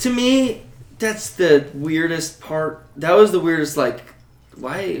to me, that's the weirdest part. That was the weirdest. Like,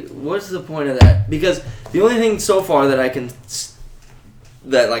 why? What's the point of that? Because the only thing so far that I can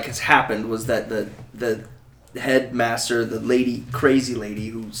that like has happened was that the headmaster, the crazy lady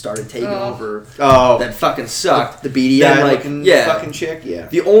who started taking over, that fucking sucked. The beady Then, eye like, looking yeah. fucking chick, yeah.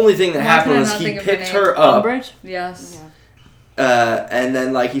 The only thing that Why happened can I was not he think of her picked name? her up. Umbridge? Yes. And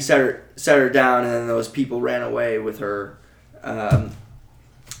then like he set her down, and then those people ran away with her.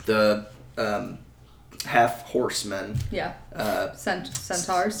 The half horsemen. Yeah.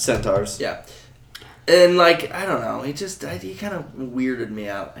 Centaurs. Centaurs. Yeah. And like I don't know, he kind of weirded me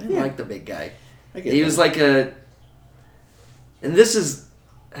out. I didn't like the big guy. He was like a. And this is,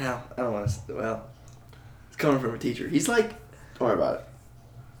 I don't want to. Well, it's coming from a teacher. He's like, Don't worry about it.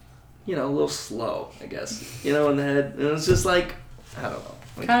 you know, a little slow, I guess. You know, in the head. And it's just like, I don't know.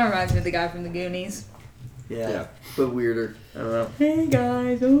 Like, Kind of reminds me of the guy from the Goonies. yeah. But weirder. I don't know. Hey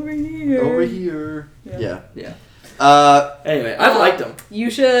guys, over here. Over here. Yeah. Yeah. Anyway, I've liked him. You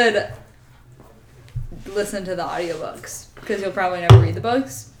should listen to the audiobooks because you'll probably never read the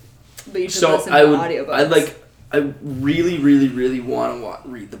books, but you should listen to the audiobooks. I really, really, really want to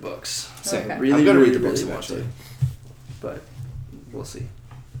read the books. Okay. Really, I'm gonna really, read the books really want eventually. to. But we'll see.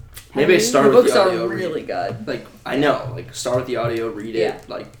 Maybe I start the with books the audio. are really good. Like I know, like start with the audio, read Yeah. it,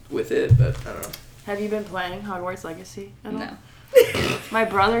 like with it, but I don't know. Have you been playing Hogwarts Legacy at all? No. My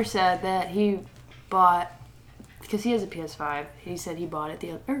brother said that he bought, because he has a PS5, he said he bought it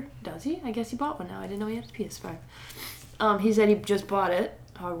the other, or does he? I guess he bought one now. I didn't know he had a PS5. He said he just bought it,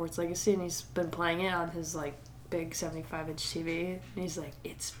 Hogwarts Legacy, and he's been playing it on his, like, big 75-inch TV, and he's like,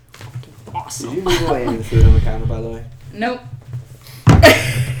 it's fucking awesome. Did you move away any food on the counter, by the way? Nope.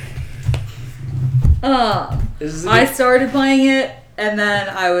 Is it I started playing it, and then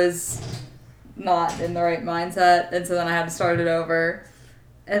I was not in the right mindset, and so then I had to start it over.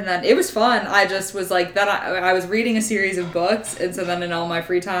 And then it was fun. I just was like, then I was reading a series of books, and so then in all my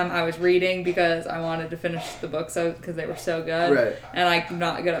free time I was reading because I wanted to finish the books because they were so good. Right. And I'm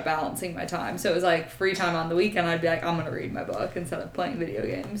not good at balancing my time. So it was like free time on the weekend, I'd be like, I'm going to read my book instead of playing video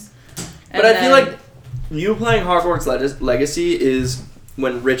games. But I feel like you playing Hogwarts Legacy is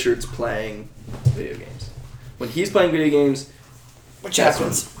when Richard's playing video games. When he's playing video games, Which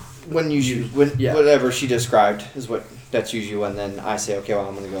happens when whatever she described is what that's usually when then I say, okay, well,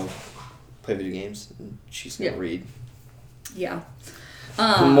 I'm going to go play video games, and she's going to read. Yeah.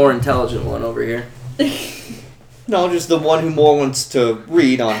 the more intelligent one over here. No, just the one who more wants to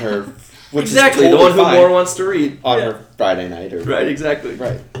read on her. Which Exactly, is the totally one who fine more wants to read. on her Friday night. Or, Right, exactly.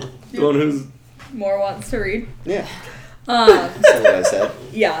 Right. The one who's... More wants to read. Yeah. That's what I said.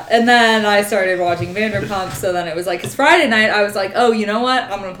 Yeah, and then I started watching Vanderpump, so then it was like, because Friday night I was like, oh, you know what?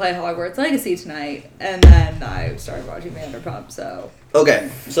 I'm going to play Hogwarts Legacy tonight. And then I started watching Vanderpump, so. Okay,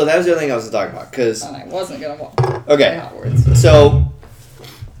 so that was the other thing I was talking about, because... And I wasn't going to Okay, play Hogwarts. so...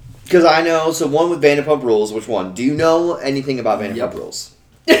 Because I know, so one with Vanderpump Rules, which one? Do you know anything about Vanderpump Rules?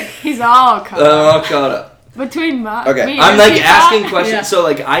 He's all caught up. caught up. Between my... Okay. me I'm and like Peacock- asking questions, Yeah. so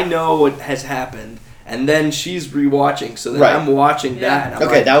like I know what has happened, and then she's rewatching, so then Right. I'm watching that. And I'm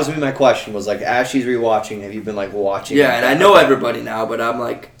Okay, like, that was gonna be my question, was like, as she's rewatching, have you been like watching? yeah, and I know everybody now, but I'm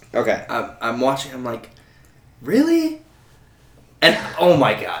like, Okay. I'm watching. I'm like, really? And oh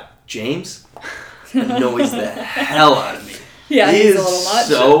my god, James annoys the hell out of me. Yeah, he he's is a little much.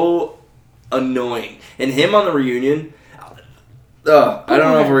 so annoying, and him on the reunion. I don't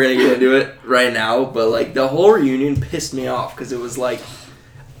know if we're gonna get into it right now, but like the whole reunion pissed me off because it was like,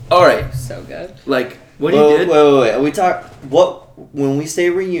 all right, So good. like what Whoa, he did. Wait. We talk when we say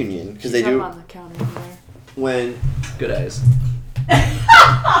reunion, because they She's do up on the counter over there. when Good eyes.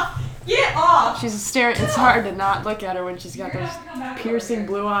 Get off! She's staring. It's hard to not look at her when she's got those piercing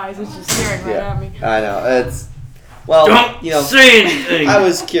blue eyes and she's staring right Yeah. at me. I know it's well, Don't you know, say anything. I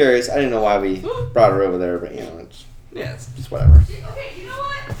was curious. I didn't know why we brought her over there, but you know, it's Yeah, it's just whatever. Okay, you know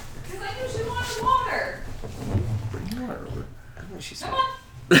what? Because I knew she wanted water. I don't know, she's Come on.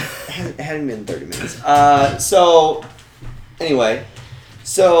 it hadn't been 30 minutes. So anyway,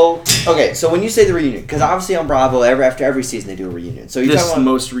 so when you say the reunion, because obviously on Bravo, after every season they do a reunion. So you this talking about,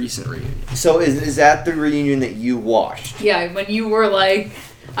 most recent reunion. so is that the reunion that you watched? Yeah, when you were like,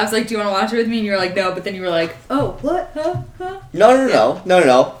 I was like, do you want to watch it with me? And you were like, no. But then you were like, oh, what? Huh?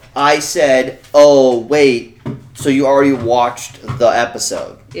 No. I said, oh wait, so you already watched the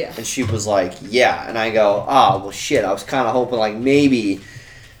episode? Yeah. And she was like, yeah. And I go, well shit. I was kind of hoping like maybe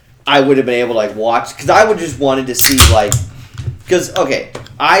I would have been able to like watch, because I would just wanted to see like, because okay,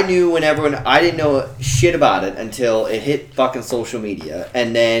 I knew I didn't know shit about it until it hit fucking social media,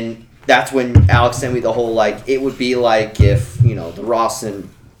 and then that's when Alex sent me the whole like it would be like if the Ross and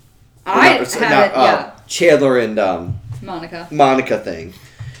Chandler and Monica thing,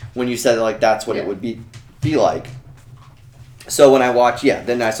 when you said like that's what it would be like. So when I watched,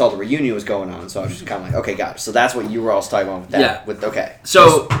 then I saw the reunion was going on, so I was just kind of like, okay, got it. So that's what you were also talking about with that. Yeah. Okay.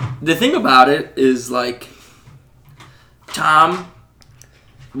 So the thing about it is like Tom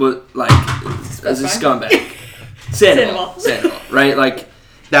was like as a scumbag. Sandoval, right? Like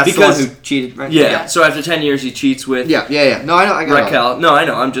That's because the one who cheated, right? yeah. So after 10 years, he cheats with Yeah. No, I know. I got it. Raquel. No, I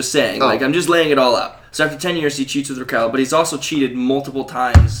know. I'm just saying. Oh. Like I'm just laying it all out. So after 10 years, he cheats with Raquel, but he's also cheated multiple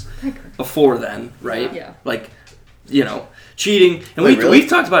times before then, right? Yeah. Like, you know, cheating, and Wait, really? we've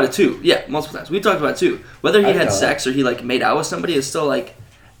talked about it too. Yeah, multiple times. We've talked about it too. Whether he I didn't had know sex or he like made out with somebody is still like,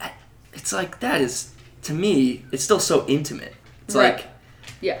 it's like that is to me. It's still so intimate. It's Right. like,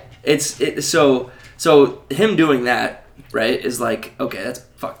 Yeah. So him doing that, right, is like, okay, that's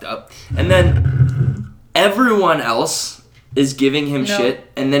fucked up. And then everyone else is giving him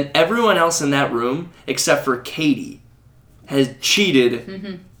shit, and then everyone else in that room, except for Katie, has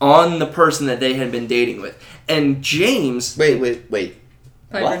cheated on the person that they had been dating with. And James... Wait.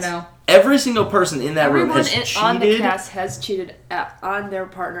 Piper, What? no. Every single person in that room Everyone has cheated. on the cast has cheated on their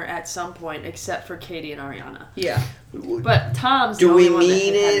partner at some point, except for Katie and Ariana. Yeah. But Tom's Do the we only one that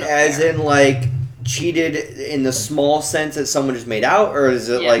mean had it an as affair. in like cheated in the small sense that someone just made out, or is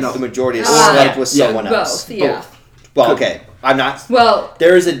it Yeah. like No. the majority is Uh, slept with yeah. someone else? Both, yeah. Well, okay. I'm not. Well,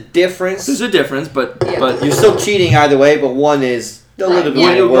 There is a difference. There's a difference, but Yeah. but You're still cheating either way, but one is a little bit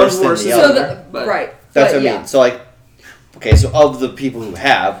Yeah. worse than One's the worse so other. than but- right. That's but what I mean. So like, okay, so of the people who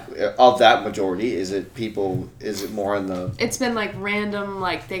have, of that majority, is it more in the... It's been like random,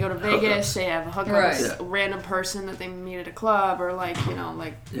 like they go to Vegas, they have a hookup Right. with a random person that they meet at a club, or like, you know,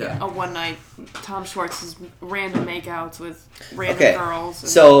 like Yeah. a one night Tom Schwartz's random makeouts with random Okay, girls.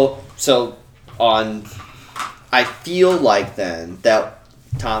 And so on... I feel like then that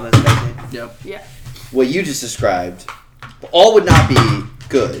Tom is making Yep. yeah. what you just described, all would not be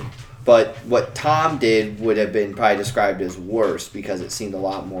good, but what Tom did would have been probably described as worse because it seemed a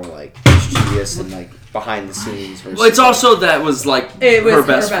lot more like mischievous and like behind the scenes. Versus Well, it's also that was like It was her her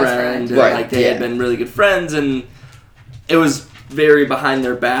best best friend. friend. And Right, like they had yeah. been really good friends, and it was very behind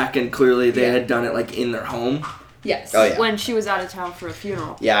their back, and clearly they Yeah. had done it like in their home. Yes. Oh yeah, When she was out of town for a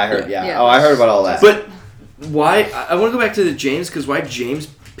funeral. yeah, I heard. Yeah. Yeah. Yeah. Oh, I heard about all that. But why? I want to go back to the James, because why James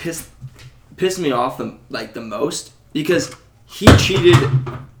pissed me off the most, because he cheated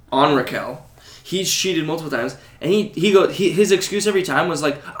on Raquel. He's cheated multiple times, and his excuse every time was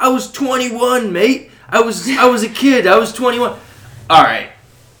like, "I was 21, mate. I was a kid. I was 21." All right,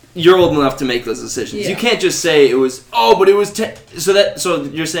 you're old enough to make those decisions. Yeah. You can't just say it was. Oh, but it was 10. So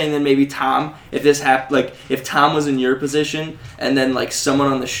you're saying then maybe Tom, if this happened, like if Tom was in your position, and then like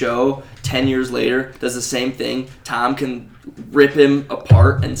someone on the show 10 years later does the same thing, Tom can rip him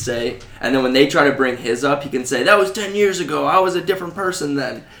apart and say, and then when they try to bring his up, he can say, "That was 10 years ago. I was a different person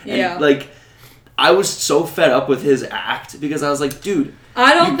then." And Yeah. like, I was so fed up with his act because I was like, dude.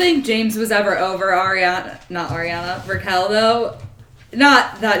 I don't think James was ever over Raquel though.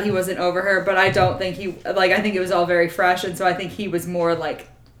 Not that he wasn't over her, but I don't think I think it was all very fresh, and so I think he was more like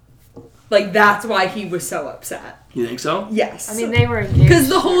that's why he was so upset. You think so? Yes. I mean, they were engaged. because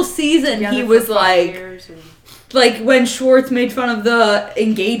the whole season together he for was 5 years and- like when Schwartz made fun of the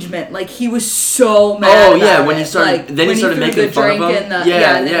engagement, like he was so mad. Oh, yeah, about when he it. started- like, then he when started threw making the fun of drink him. in the,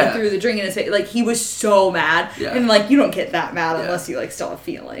 Yeah, and then yeah. he threw the drink in his face. Like he was so mad, Yeah. and like you don't get that mad Yeah. unless you like still have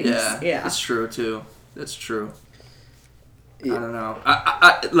feelings. Yeah, yeah. that's true too. That's true. I don't know.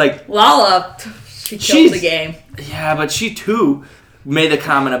 I like. Lala, she killed She's- the game. Yeah, but she too made the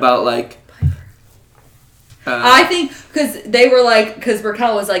comment about like. I think because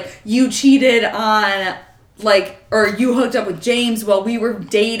Raquel was like, you cheated on or you hooked up with James while we were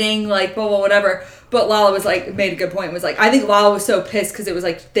dating, like blah blah whatever. But Lala was like, made a good point. Was like, I think Lala was so pissed because it was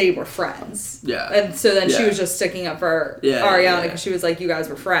like they were friends. Yeah. And so then she Yeah. was just sticking up for Yeah, Ariana yeah. because she was like, you guys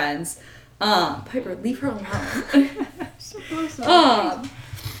were friends. Piper, leave her alone.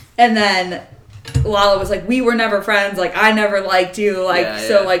 And then Lala was like, we were never friends. Like I never liked you. Like Yeah,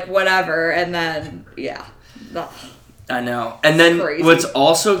 so yeah. like whatever. And then yeah. Ugh. I know. And then Crazy. what's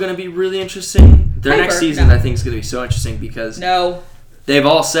also going to be really interesting, their next Piper, season no. I think is going to be so interesting because No. they've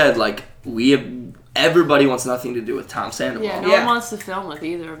all said like everybody wants nothing to do with Tom Sandoval. Yeah, no Yeah. one wants to film with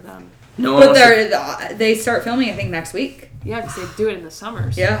either of them. No one But wants to- they start filming I think next week. Yeah, because they do it in the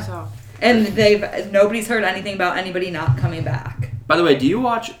summers. Yeah. So. And nobody's heard anything about anybody not coming back. By the way, do you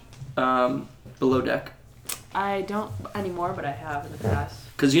watch Below Deck? I don't anymore, but I have in the past.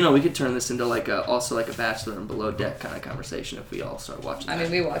 Because we could turn this into also a Bachelor and Below Deck kind of conversation if we all start watching. I that.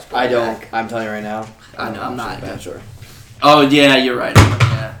 mean, we watch. I don't. Back. I'm telling you right now. I know, I'm not. Bachelor. Oh yeah, you're right.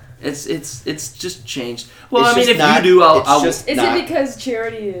 Yeah, it's just changed. Well, It's I mean, just if not- you do, it's I'll. just Is not- it because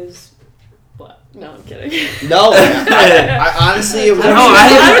Charity is... What? No, I'm kidding. No, I honestly, it was. No, I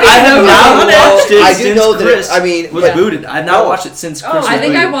have not watched it I do since know that. Chris I mean, was but booted. I've not watched it since Chris. Oh, was I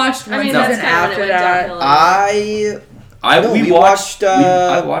think booted. I watched one I mean, season that's kind of after when it went that. downhill. We watched.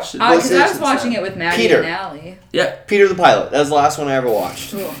 I watched it. Because I was watching it with Maddie Peter. and Allie. Yeah. Peter the Pilot. That was the last one I ever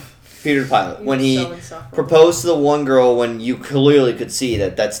watched. Cool. Peter the Pilot. When he So insufferable. proposed to the one girl when you clearly could see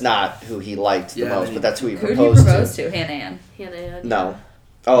that that's not who he liked the Yeah, most, then but that's who he Who did he proposed propose to? Hannah Ann. Hannah Ann. No.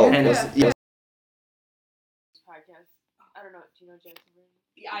 Oh, And was yeah. it- Podcast. I don't know. Do you know Jason?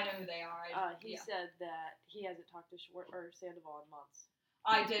 Yeah, I know who they are. He said that he hasn't talked to Sandoval in months,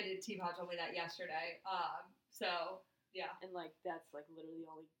 I did. T-Pod told me that yesterday. So yeah, and like that's like literally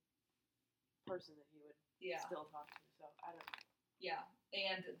the only person that he would still talk to. So I don't. yeah.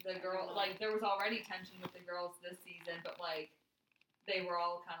 And the girl, like, there was already tension with the girls this season, but like, they were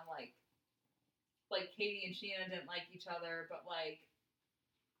all kind of like Katie and Sheena didn't like each other, but like,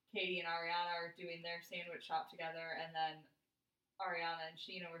 Katie and Ariana are doing their sandwich shop together, and then Ariana and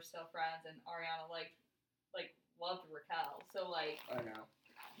Sheena were still friends, and Ariana like loved Raquel, so like I know.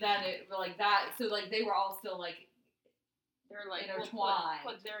 then it like that, so like they were all still like They're like intertwined.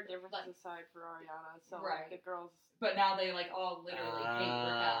 Put their differences aside for Ariana. So Right. like, the girls. but now they like all literally hate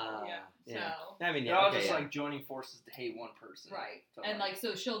Raquel. Yeah. So I mean, They're all just like joining forces to hate one person. right, So, and like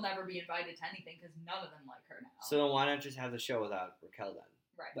so she'll never be invited to anything because none of them like her now. So then why not just have the show without Raquel then?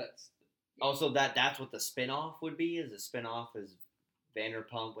 right, that's Also, that's what the spin-off would be. Is the spin-off is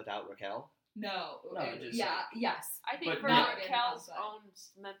Vanderpump without Raquel? no, just yes, I think But for not Raquel's Vanderpump, but-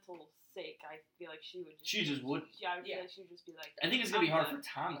 own mental sake, I feel like she would. She just would. Yeah, I would Yeah. feel like she would just be like. I think it's gonna be I'm hard good. for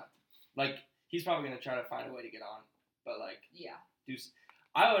Tom. Like he's probably gonna try to find a way to get on, but like yeah,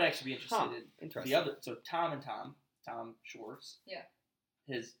 I would actually be interested Huh. in Interesting. the other. So Tom Schwartz. Yeah.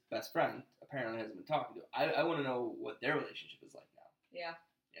 His best friend apparently hasn't been talking to him. I want to know what their relationship is like now. yeah.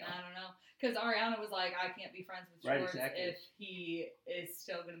 Yeah. I don't know. Because Ariana was like, I can't be friends with Right, Schwartz exactly. if he is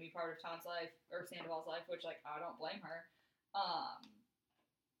still going to be part of Tom's life or Sandoval's life, which, like, I don't blame her.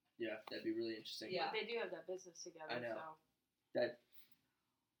 Yeah, that'd be really interesting. Yeah. But they do have that business together. I know. So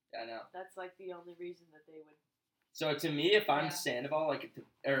I know. that's like the only reason that they would. So to me, if I'm Yeah. Sandoval, like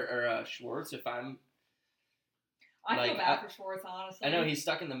or Schwartz, if I'm, I feel Like, bad for Schwartz, honestly. I know he's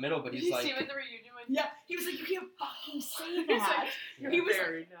stuck in the middle, but Did he's you like, see him at the reunion when? Yeah, he was like, you can't fucking say He's that. like, You're He was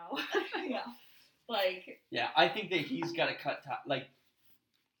married now. yeah. Like, yeah, I think that he's got to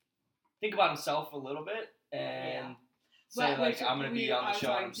think about himself a little bit and say but like, which I'm gonna be we- on I the was show.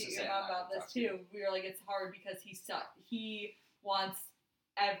 talking I'm to just your saying mom I'm not about gonna this talk to you. too. We were like, it's hard because he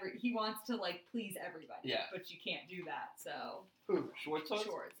wants to like please everybody. Yeah. But you can't do that. So Who, Schwartz?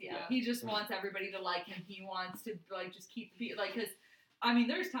 Schwartz, yeah. Yeah. He just wants everybody to like him. He wants to like just keep like because I mean,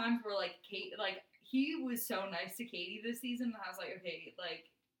 there's times where like Kate, like he was so nice to Katie this season, and I was like, okay, like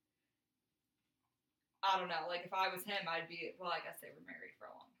I don't know, like if I was him, I'd be well. I guess they were married for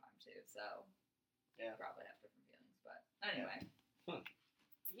a long time too, so Yeah. probably have different feelings. But anyway,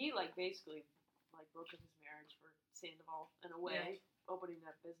 He like basically like broke up his marriage for Sandoval in a way, opening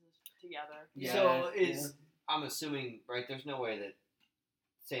that business together. Yeah. So I'm assuming, right? There's no way that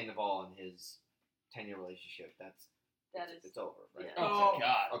Sandoval and his 10-year relationship it's over, right? Yeah. Oh,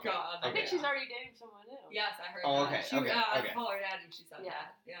 God. Okay. God, I think Okay. she's already dating someone new. yes, I heard. Oh, that. okay, She, okay, I okay. call her daddy. She said Yeah.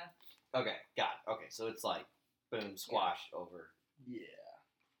 that. Yeah. Okay, got it. Okay, so it's like boom, squash over. Yeah.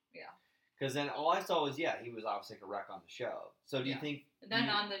 Because then all I saw was he was obviously like a wreck on the show. So do you Yeah. think? And then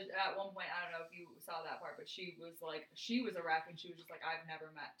at one point, I don't know if you saw that part, but she was a wreck, and she was just like, I've never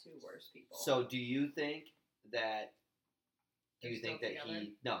met two worse people. So do you think that? Do They're you think still that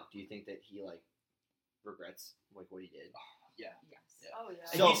together? Do you think that he like regrets like what he did? Yeah. Yes. Yeah. Oh yeah.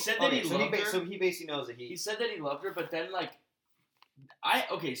 So- he said that he loved her. So he basically knows that He said that he loved her, but then like,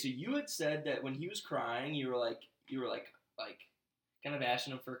 so you had said that when he was crying, you were like kind of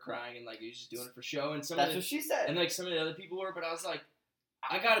ashing him for crying and like he was just doing it for show, and That's what she said. and like some of the other people were, but I was like,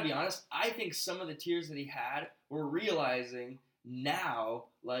 I gotta be honest, I think some of the tears that he had were realizing now,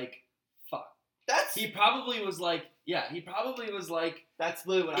 like, fuck. He probably was like, that's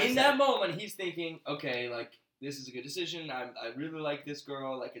literally what I in said. that moment, he's thinking, okay, like, this is a good decision, I really like this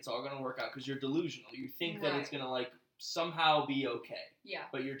girl, like, it's all gonna work out, because you're delusional, you think that it's Right. gonna, like, somehow be okay, Yeah.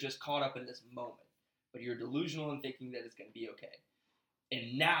 but you're just caught up in this moment, but you're delusional in thinking that it's gonna be okay.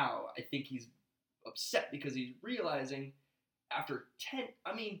 And now, I think he's upset because he's realizing after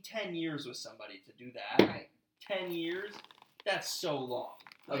 10 years with somebody to do that, Right. 10 years, that's so long.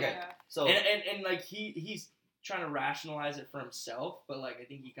 Okay. Yeah. So And like, he's trying to rationalize it for himself, but, like, I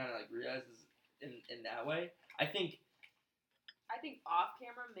think he kind of, like, realizes in that way. I think off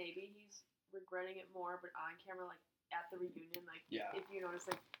camera maybe he's regretting it more, but on camera, like at the reunion, like Yeah. if you notice,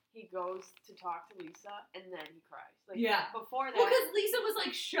 like he goes to talk to Lisa and then he cries. Like Yeah. before that. Well, because Lisa was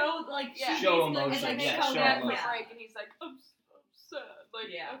like show like Yeah. Show basically was, emotion, and then they yeah, come show back emotion. from break and he's like, I'm sad. Like,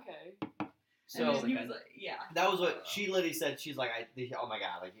 Yeah. okay. So and then he was like, yeah. that was what she literally said. She's like, oh my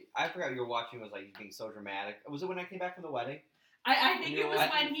god, like I forgot you were watching. Was like he's being so dramatic. Was it when I came back from the wedding? I think it was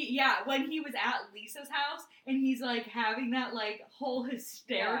when he was at Lisa's house and he's like having that like whole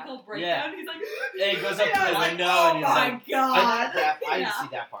hysterical breakdown. Yeah. He's like, And he goes up to the window oh and he's my like, god. I didn't see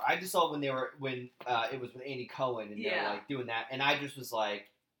that part. I just saw when it was with Andy Cohen and they were like doing that, and I just was like,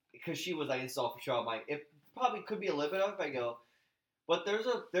 because she was like, it's all for show. I'm like, it probably could be a little bit of it. I go. But there's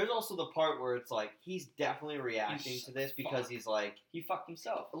also the part where it's like he's definitely reacting to this because he's like he fucked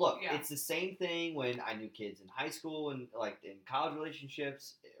himself. Look, it's the same thing when I knew kids in high school and like in college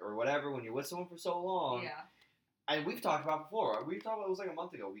relationships or whatever. When you're with someone for so long, and we've talked about before. We talked about it was like a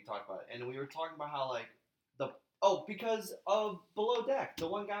month ago. We talked about it, and we were talking about how like because of Below Deck, the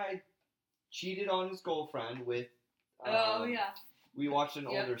one guy cheated on his girlfriend with. We watched an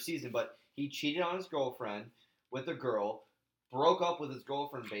older season, but he cheated on his girlfriend with a girl. Broke up with his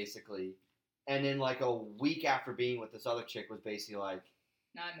girlfriend basically, and then like a week after being with this other chick was basically like,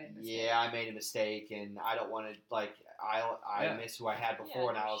 no, I made a mistake. Yeah, I made a mistake, and I don't want to like I miss who I had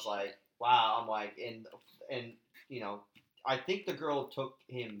before, and I was like, wow, I'm like, and you know, I think the girl took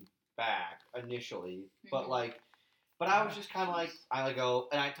him back initially, but I was just kind of like I go,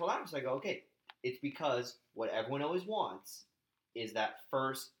 and I told Alex, I go, okay, it's because what everyone always wants is that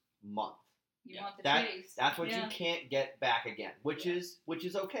first month. You want the taste. That's what you can't get back again, which is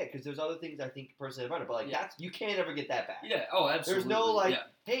okay because there's other things I think personally about it, but like that's you can't ever get that back. Yeah. Oh, absolutely. There's no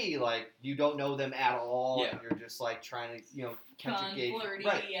hey, like you don't know them at all, and you're just like trying to catch a gauge. Flirty,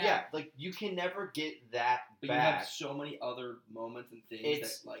 right? Yeah. Like you can never get that but back. You have so many other moments and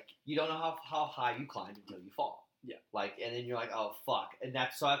things that like you don't know how high you climbed until you fall. Yeah. Like and then you're like, oh fuck, and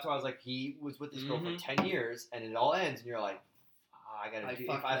that's why I was like, he was with this girl for 10 years, and it all ends, and you're like. If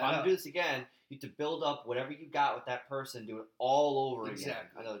I'm gonna do this again, you have to build up whatever you got with that person, do it all over again.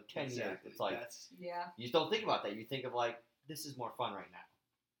 Another 10 years. It's like you just don't think about that. You think of like this is more fun right now.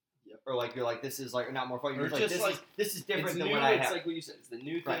 Yep. Or like you're like this is like not more fun. You're just like this is different than what I have. It's like what you said. It's the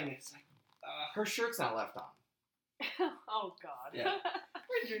new thing. Right. It's like her shirt's not left on. Oh God. Yeah.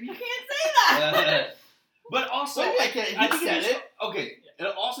 Richard, you can't say that. But also, I said it. Okay. It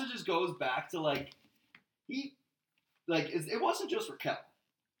also just goes back to like he. Like, it wasn't just Raquel.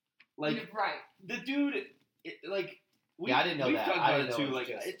 Like, the dude, I didn't know that. Talked I about didn't it too. know like,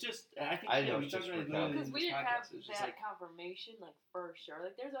 just, it's just, I think I didn't know we talked about it because we didn't have that like, confirmation, like for sure.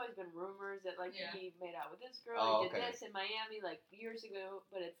 Like, there's always been rumors that like he made out with this girl, he did this in Miami like years ago.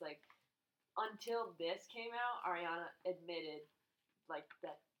 But it's like until this came out, Ariana admitted like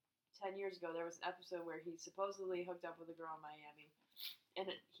that 10 years ago there was an episode where he supposedly hooked up with a girl in Miami. And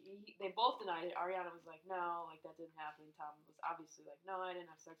they both denied it. Ariana was like, no, like, that didn't happen. Tom was obviously like, no, I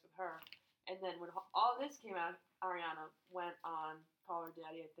didn't have sex with her. And then when all this came out, Ariana went on Call Her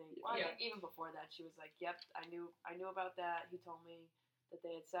Daddy, I think. Well, I think even before that, she was like, yep, I knew about that. He told me that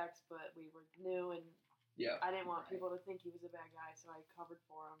they had sex, but we were new, and I didn't want people to think he was a bad guy, so I covered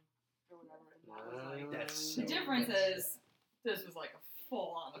for him, or whatever. And that was like, the difference is, this was like a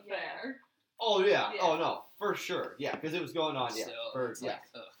full-on affair. Oh, yeah. Oh, no. For sure. Yeah, because it was going on. Yeah. Still,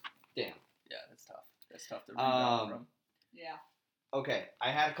 Damn. Yeah, that's tough. That's tough to rebound from. Yeah. Okay.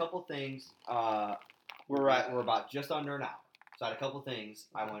 I had a couple things. We're about just under an hour. So I had a couple things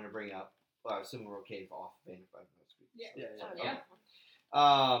I wanted to bring up. Well, I assume we're okay off Vanderpump Rules. Yeah.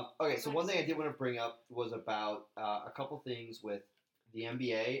 Okay, so one thing I did want to bring up was about a couple things with the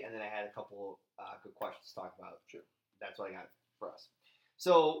NBA, and then I had a couple good questions to talk about. Sure. That's what I got for us.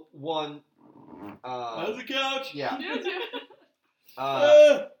 So, one... How's the couch? Yeah.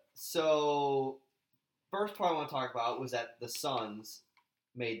 So, first part I want to talk about was that the Suns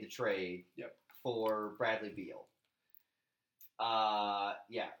made the trade for Bradley Beal.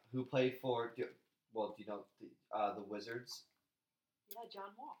 Who played for... do you know the Wizards? Yeah,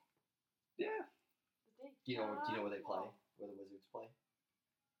 John Wall. Yeah. Do you know where they play? Where the Wizards play?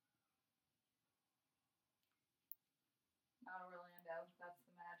 Not Orlando. That's the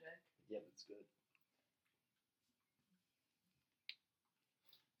Magic. Yeah, that's good.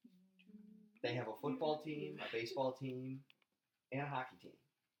 They have a football team, a baseball team, and a hockey team.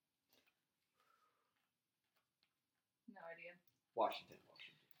 No idea. Washington.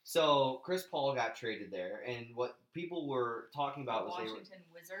 So Chris Paul got traded there, and what people were talking about was Washington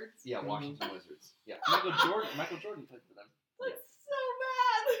Wizards. Yeah, Washington Wizards. Yeah. Michael Jordan played for them. That's so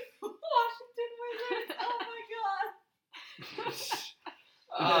bad. Washington Wizards. Oh my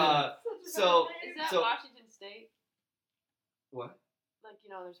god. So is that Washington State? What? Like,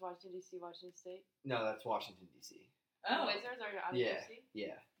 there's Washington D.C., Washington State. No, that's Washington D.C. Oh, the Wizards are out of D.C.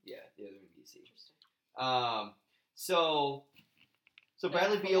 Yeah, they're in D.C. Interesting. So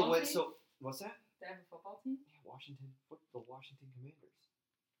Bradley Beal went. So What's that? They have a football team? Yeah, the Washington Commanders.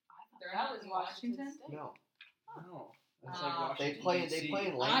 I thought They're that not was in Washington? State. No. No. That's Uh, like Washington, They play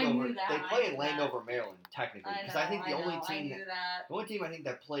in I knew Landover. that, They I play knew in Landover, Maryland, technically. Because I think the only team that. the only team I think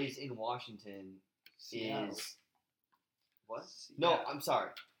that plays in Washington Seattle. is what? Seattle. No, I'm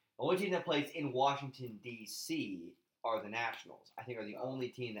sorry. The only team that plays in Washington D.C. are the Nationals. I think are the only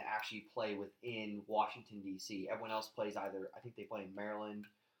team that actually play within Washington D.C. Everyone else plays either. I think they play in Maryland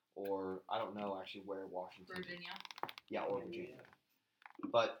or I don't know actually where Washington. Virginia. Yeah, or Virginia.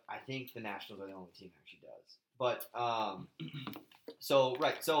 But I think the Nationals are the only team that actually does. But so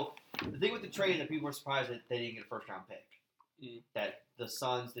the thing with the trade that people were surprised that they didn't get a first round pick. That the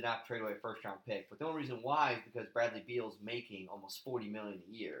Suns did not trade away a first round pick. But the only reason why is because Bradley Beal's making almost $40 million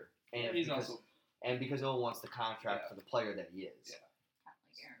a year. And because no one wants the contract for the player that he is. Yeah. Kind of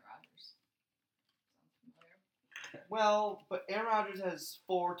like Aaron Rodgers. Sounds familiar. Well, but Aaron Rodgers has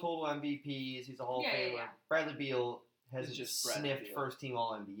 4 total MVPs. He's a Hall of Famer. Yeah. Bradley Beal hasn't just Bradley sniffed Beal. first team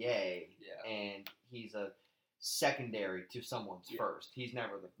All NBA. Yeah. And he's a secondary to someone's first. He's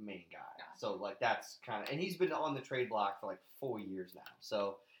never the main guy. Gotcha. So like that's kind of, and he's been on the trade block for like 4 years now.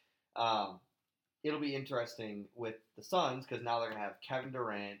 So it'll be interesting with the Suns because now they're gonna have Kevin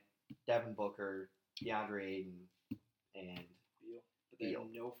Durant, Devin Booker, DeAndre Ayton, and Beal. But they have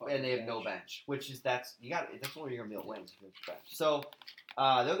no and they have no bench, which is that's where you're gonna be able to win is with the bench. So the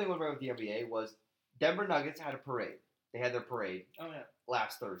other thing with the NBA was Denver Nuggets had a parade. They had their parade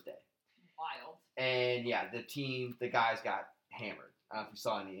last Thursday. Wild. And yeah, the guys got hammered. I don't know if you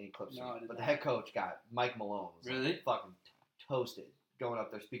saw any clips, but the head coach Mike Malone was like fucking toasted, going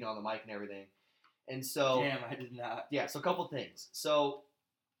up there speaking on the mic and everything. And so, damn, I did not. Yeah, so a couple things. So,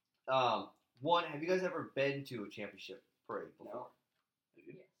 one, have you guys ever been to a championship parade before? No. Have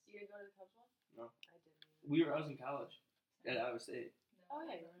you? Yes. You didn't go to the Cubs one? No. I didn't. I was in college at Iowa State. No, Oh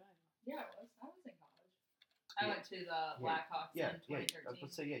yeah, you're right. Yeah, I was in college. I went to the Blackhawks in 2013. I was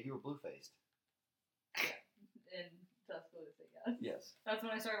going to say, you were blue-faced. In Tuscaloosa, yes. Yes. That's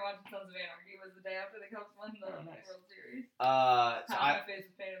when I started watching Sons of Anarchy. Was the day after the Cubs won the nice. World Series. So my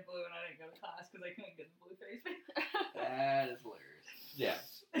face was painted blue, and I didn't go to class because I couldn't get the blue face. That is hilarious. Yeah.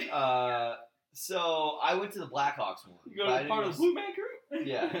 So I went to the Blackhawks one. You go to part of the Blue Man Group?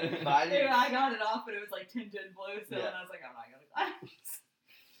 Yeah. But I got it off, but it was like tinted blue, so and I was like, I'm not going to class.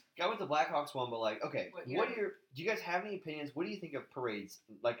 I went to the Blackhawks one, but like, okay, do do you guys have any opinions? What do you think of parades,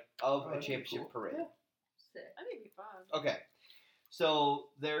 like of a championship parade? Yeah. Sick. I think it'd be fun. Okay, so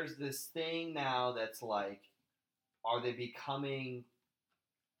there's this thing now that's like, are they becoming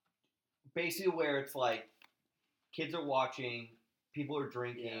basically where it's like kids are watching, people are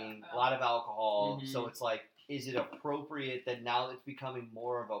drinking, a lot of alcohol, so it's like, is it appropriate that now it's becoming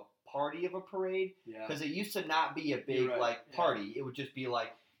more of a party of a parade? Yeah. Because it used to not be a big party. It would just be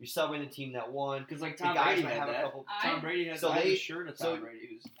like you're celebrating the team that won. Because like the guys Brady might had have that. a couple. Tom Brady has a shirt of Tom Brady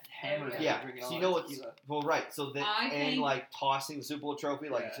who's hammered. Yeah. So you know what's right. So and like tossing the Super Bowl trophy,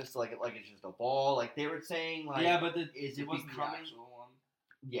 like it's just like it's just a ball. Like they were saying, like but is it wasn't becoming? the actual one.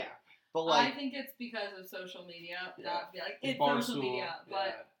 Yeah. But like I think it's because of social media. Yeah. Not be like it's social media,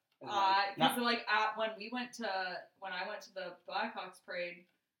 but because like when I went to the Blackhawks parade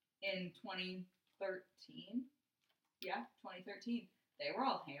in 2013. Yeah, 2013. They were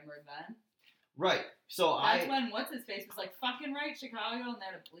all hammered then. Right. So that's when what's his face was like fucking right Chicago, and they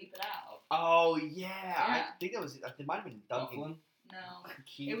had to bleep it out. Oh yeah. I think that was. It might have been Duncan. No.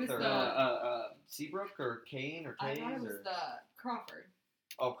 Keith it was or Seabrook or Kane or Taze. I thought it was the Crawford.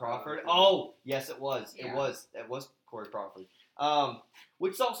 Oh, Crawford. Oh, yes, it was. Yeah. It was Corey Crawford.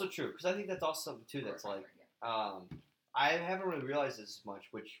 Which is also true because I think that's also something too that's like. I haven't really realized this as much,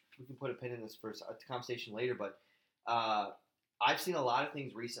 which we can put a pin in this for a conversation later. But I've seen a lot of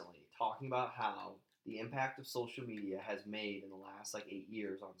things recently talking about how the impact of social media has made in the last like 8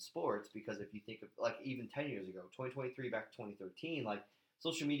 years on sports. Because if you think of like even 10 years ago, 2023 back to 2013, like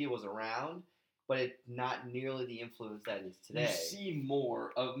social media was around, but it's not nearly the influence that it is today. You see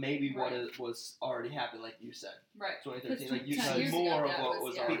more of maybe what was already happening, like you said. Right. 2013, like you see more of what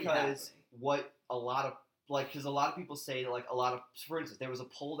was already happening. Because what a lot of because a lot of people say like a lot of, for instance, there was a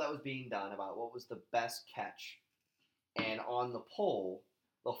poll that was being done about what was the best catch, and on the poll,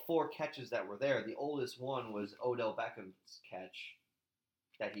 the 4 catches that were there, the oldest one was Odell Beckham's catch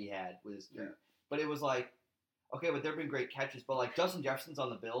that he had but it was like, okay, but there have been great catches, but like Justin Jefferson's on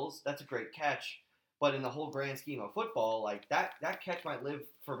the Bills, that's a great catch, but in the whole grand scheme of football, like that catch might live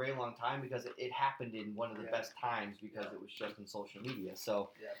for a very long time because it happened in one of the best times because it was just in social media. So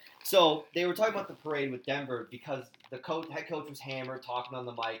they were talking about the parade with Denver because the head coach was hammered, talking on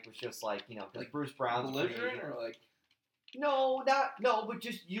the mic was just like, because Bruce Brown's belligerent or like No, but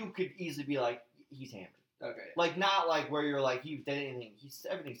just you could easily be like, he's hammered. Okay. Like, not like where you're like, he did anything.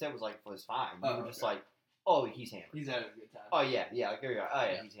 Everything he said was like, was fine. You were just like, oh, he's hammered. He's having a good time. Oh, yeah. Like, there you go. Oh,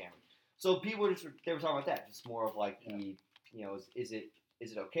 yeah, he's hammered. So people were they were talking about that. Just more of like, is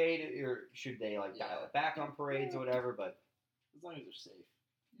it okay to, or should they like dial it back on parades or whatever? But as long as they're safe.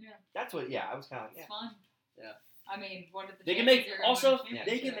 Yeah. That's what, I was kind of like, It's fun. Yeah. I mean, what if they can make, also, I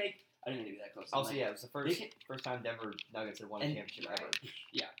they can make, I didn't mean to be that close. Also, it was the first time Denver Nuggets had won a championship ever.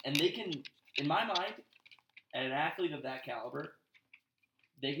 Yeah, and they can, in my mind, an athlete of that caliber,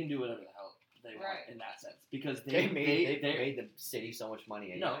 they can do whatever the hell they want in that sense. Because they made the city so much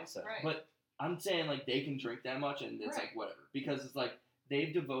money anyway. But I'm saying, like, they can drink that much and it's like, whatever. Because it's like,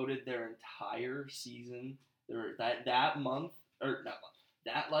 they've devoted their entire season, that month, or not month,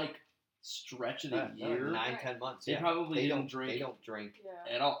 that, like, stretch of the year, 9-10 months. They probably don't drink. They don't drink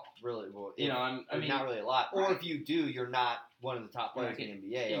at all. Really, well, I mean, not really a lot. Or if you do, you're not one of the top players in the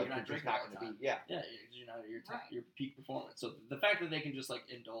NBA. Yeah, like, you're just not going to be. Yeah, you're not at your peak performance. So the fact that they can just like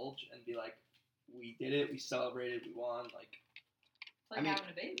indulge and be like, we did it, we celebrated, we won. Like, it's like having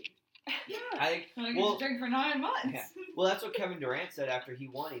a baby. Yeah, I get to drink for 9 months. Yeah. Well, that's what Kevin Durant said after he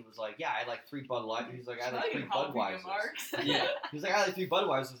won. He was like, "Yeah, I had like 3 Bud Light." He's like, "I had like 3 Budweisers." Yeah. He's like, "I had like 3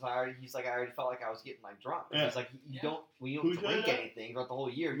 Budweisers." I already felt like I was getting like drunk. Yeah. He's like, "You don't drink anything throughout the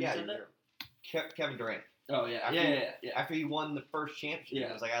whole year." Kevin Durant. Oh yeah. Yeah. After he won the first championship,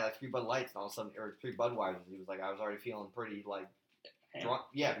 he was like, "I had like 3 Bud Lights," and all of a sudden, or 3 Budweisers. He was like, "I was already feeling pretty like drunk."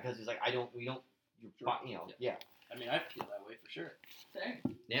 Yeah, because he's like, Yeah. I mean, I feel that way for sure.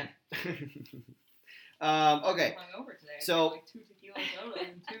 Same. Yeah. Okay. Over today. So, like 2 tequila sodas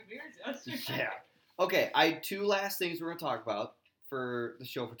and 2 beers yesterday. Yeah. Okay, I had 2 last things we're going to talk about for the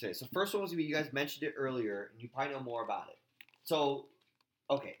show for today. So, first one was you guys mentioned it earlier, and you probably know more about it. So,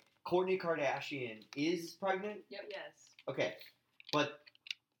 okay, Kourtney Kardashian is pregnant? Yep. Yes. Okay, but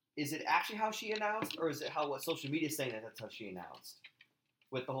is it actually how she announced, or is it what social media is saying that's how she announced?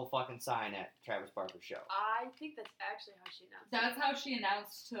 With the whole fucking sign at Travis Barker's show. I think that's actually how she announced. That's how she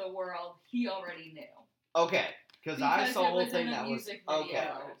announced to the world. He already knew. Okay, because I saw a whole thing that was okay.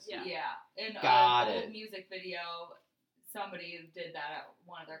 Yeah. In an old music video, somebody did that at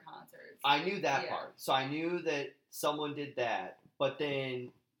one of their concerts. I knew that part, so I knew that someone did that. But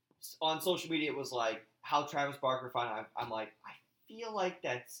then on social media, it was like how Travis Barker found. I'm like, I feel like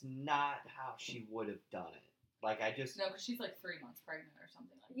that's not how she would have done it. Like, I just... No, because she's like 3 months pregnant or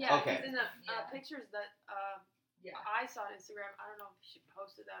something like that. Yeah, okay. because in the pictures that I saw on Instagram, I don't know if she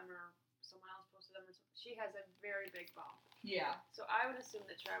posted them or someone else posted them or something, she has a very big bump. Yeah. So I would assume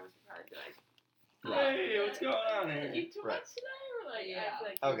that Travis would probably be like, hey, what's going on here? Eat too much today? Or like, yeah.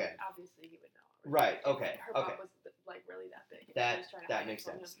 I feel like obviously he would know. Right, okay. Her bump was like really that big. That makes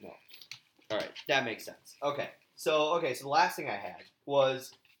sense. No. All right, that makes sense. Okay, so the last thing I had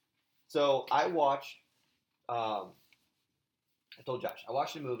was, so I watched... I told Josh, I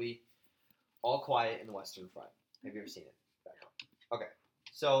watched the movie All Quiet in the Western Front. Have you ever seen it? Okay.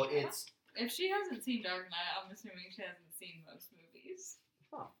 So it's... If she hasn't seen Dark Knight, I'm assuming she hasn't seen most movies.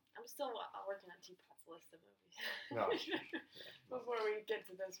 Huh. I'm still working on Teapot's list of movies. No. Before we get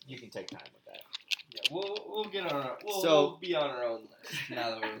to this. You can take time with that. Yeah, we'll get on our... We'll be on our own list now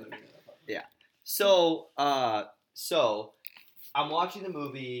that we're living in a Yeah. So I'm watching the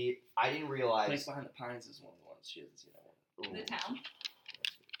movie. I didn't realize... Place Behind the Pines is one of the ones she hasn't seen. Ooh. The Town? Town's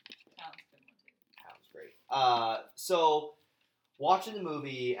a good one, too. Town's great. So, watching the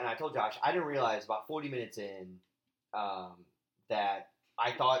movie, and I told Josh, I didn't realize about 40 minutes in that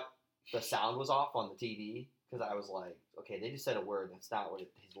I thought the sound was off on the TV, because I was like, okay, they just said a word, that's not what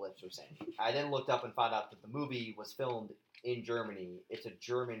his lips were saying. I then looked up and found out that the movie was filmed in Germany. It's a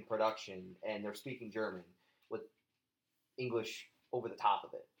German production, and they're speaking German with English over the top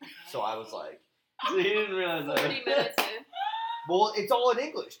of it. So I was like... So he didn't realize that. 40 minutes in. Well, it's all in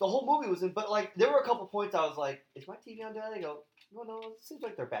English. The whole movie was in, but like there were a couple points I was like, "Is my TV on?" They go, "No, it seems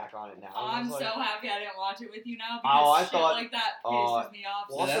like they're back on it now." I'm so happy I didn't watch it with you now because I thought like that pisses me off.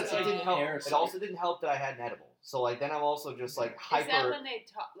 Well, also, it didn't help. It also didn't help that I had an edible. So like then I'm also just like hyper. Is that when they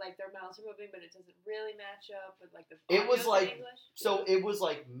talk like their mouths are moving, but it doesn't really match up with like the? It was like English? So it was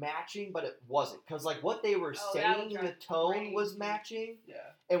like matching, but it wasn't because like what they were saying, the tone was matching. Yeah.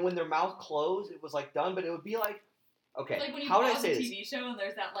 And when their mouth closed, it was like done, but it would be like. Okay, like when you how would I pause say a this? TV show and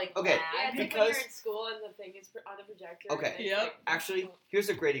there's that like Okay, lag. Yeah, it's because like when you're in school and the thing is on the projector. Okay, Yep. Actually, here's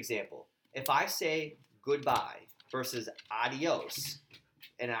a great example. If I say goodbye versus adios,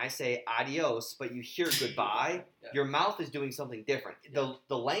 and I say adios, but you hear goodbye, your mouth is doing something different.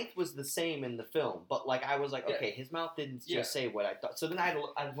 The length was the same in the film, but like I was like, okay, his mouth didn't just say what I thought. So then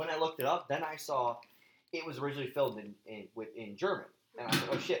when I looked it up, then I saw it was originally filmed in German. And I was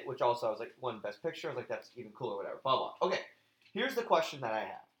like, oh shit, which also I was like, won Best Picture. I was like, that's even cooler, whatever, blah, blah. Okay, here's the question that I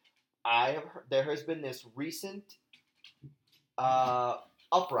have. I have heard, there has been this recent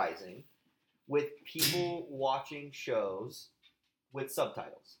uprising with people watching shows with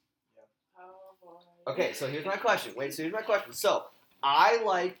subtitles. Oh boy. Okay, so here's my question.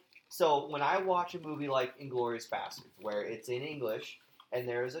 So when I watch a movie like Inglourious Basterds, where it's in English, and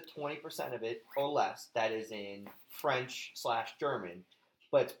there is a 20% of it or less that is in French/German,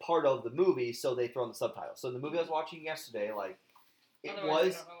 but it's part of the movie, so they throw in the subtitles. So the movie I was watching yesterday, like,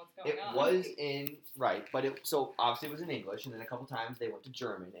 Otherwise, I don't know what's going on. was in, right, but so obviously it was in English, and then a couple times they went to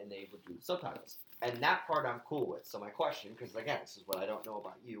German, and they would do the subtitles. And that part I'm cool with. So my question, because again, this is what I don't know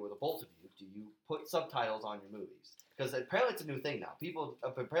about you or the both of you, do you put subtitles on your movies? Because apparently it's a new thing now. People,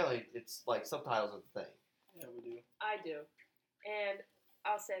 apparently it's like subtitles are the thing. Yeah, we do. I do, and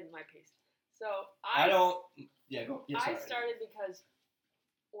I'll say my piece. So I don't. Yeah, go. Yeah, I sorry. started because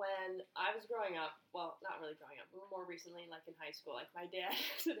when I was growing up, well, not really growing up, but more recently, like in high school, like my dad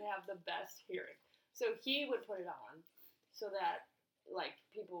would have the best hearing, so he would put it on so that like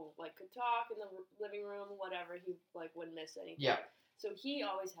people like could talk in the living room, whatever. He like wouldn't miss anything. Yeah. So he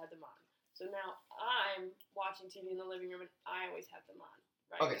always had them on. So now I'm watching TV in the living room, and I always have them on.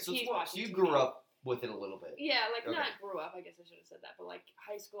 Right? Okay, so, He's so watching you TV. grew up with it a little bit. Yeah, like Okay. not grew up. I guess I should have said that, but like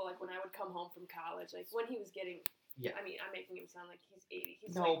high school, like when I would come home from college, like when he was getting. Yeah. I mean, I'm making him sound like he's 80.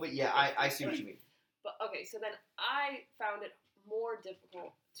 He's No, like, but yeah, I see what you mean. But okay, so then I found it more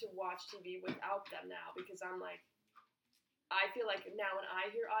difficult to watch TV without them now because I'm like, I feel like now when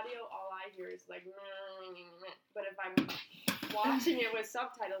I hear audio, all I hear is like, but if I'm watching it with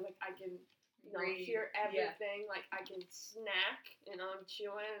subtitles, like I can, hear everything. Yeah. Like I can snack, I'm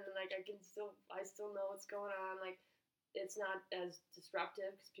chewing, and like I still know what's going on. Like it's not as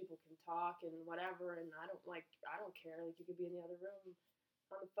disruptive because people can talk and whatever, and I don't care. Like you could be in the other room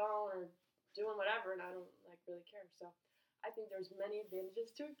on the phone or doing whatever, and I don't really care. So I think there's many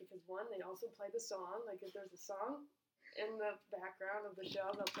advantages to it because one, they also play the song. Like if there's a song in the background of the show,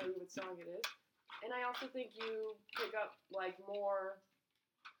 they'll tell you what song it is. And I also think you pick up like more.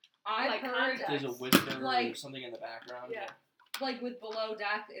 I've heard context. There's a whisper or something in the background. Yeah. Like with Below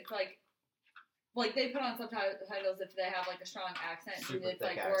Deck, it's like they put on subtitles if they have like a strong accent, Super and it's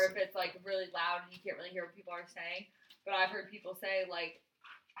like, thick or accent. if it's like really loud and you can't really hear what people are saying. But I've heard people say like,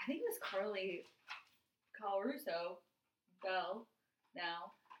 I think it was Carly Calruso Bell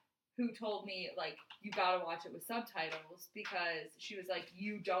now, who told me like you gotta watch it with subtitles because she was like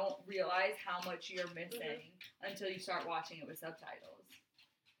you don't realize how much you're missing until you start watching it with subtitles.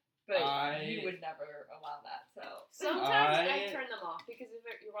 But you would never allow that, so. Sometimes I turn them off because if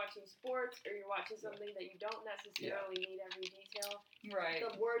you're watching sports or you're watching something that you don't necessarily need every detail, right?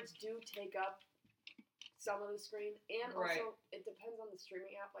 The words do take up some of the screen, and also it depends on the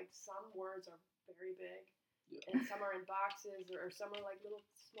streaming app. Like some words are very big, and some are in boxes, or some are like little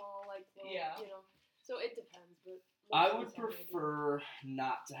small, So it depends. But I would prefer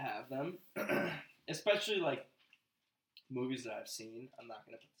not to have them, especially like. Movies that I've seen, I'm not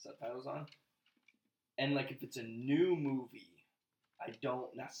going to put the subtitles on. And, like, if it's a new movie, I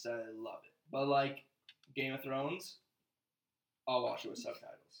don't necessarily love it. But, like, Game of Thrones, I'll watch it with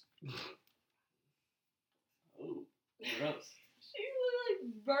subtitles. Oh, gross. She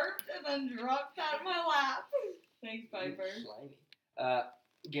literally burped and then dropped out of my lap. Thanks, Piper. Slimy.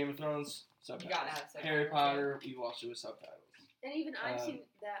 Game of Thrones, subtitles. You gotta have subtitles. Harry Potter, we watched it with subtitles. And even I've seen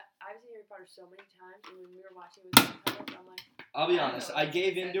Harry Potter so many times, and when we were watching it with subtitles, I'm like... I'll be honest, I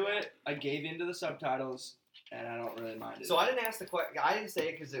gave into it. I gave into the subtitles, and I don't really mind it. So I didn't ask the question. I didn't say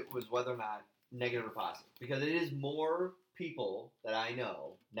it because it was whether or not negative or positive. Because it is more people that I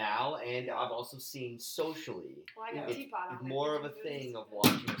know now, and I've also seen socially. Well, I got Teapot on it's more of a thing of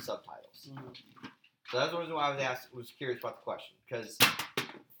watching with subtitles. Mm-hmm. So that's the reason why I was curious about the question. Because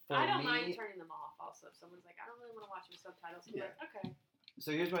I don't mind turning them off. Also, if someone's like, I don't really want to watch it with subtitles, I'm like, okay.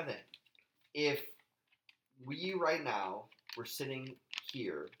 So here's my thing. If we right now were sitting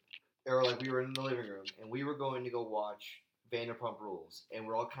here, or like we were in the living room, and we were going to go watch Vanderpump Rules, and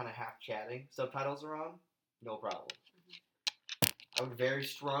we're all kind of half chatting, subtitles are on, no problem. I would very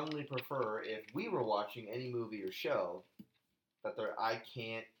strongly prefer if we were watching any movie or show that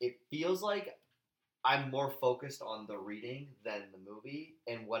it feels like I'm more focused on the reading than the movie,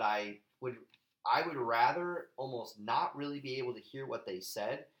 and what I would rather almost not really be able to hear what they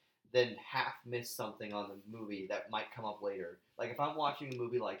said than half miss something on the movie that might come up later. Like if I'm watching a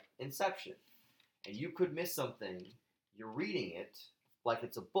movie like Inception, and you could miss something, you're reading it like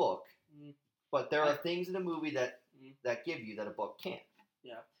it's a book, but there are things in a movie that give you that a book can't.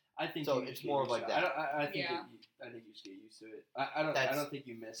 Yeah. I think So you it's just more get of like used to it. that. I think Yeah. I think you just get used to it. I That's- don't think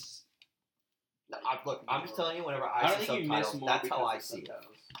you miss. Look, I'm just telling you. Whenever I I don't see think you miss subtitles, more that's because how I of see it.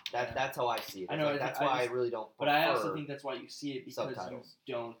 subtitles. That's how I see it. I know, Like, that's I why just- I really don't. But I also prefer think that's why you see it because subtitles.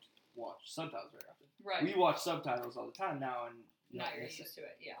 you don't watch subtitles very often. Right. We watch subtitles all the time now, and you now don't you're miss used it. to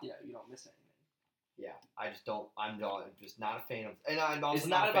it. Yeah. Yeah, you don't miss anything. Yeah, I just don't. just not a fan of. And I'm also It's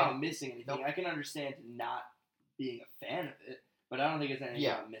not a about fan. missing anything. Nope. I can understand not being a fan of it, but I don't think it's anything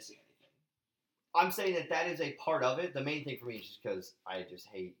about missing anything. I'm saying that is a part of it. The main thing for me is just because I just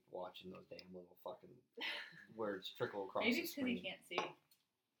hate watching those damn little fucking words trickle across Maybe the it's because screen. you can't see.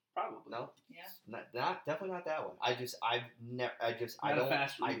 Probably. No, Yeah. not definitely not that one. I Not don't. a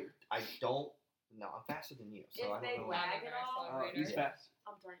fast reader. I don't. No, I'm faster than you, so If I don't they know. lag I'm a at very all, slow reader. He's Yeah. fast.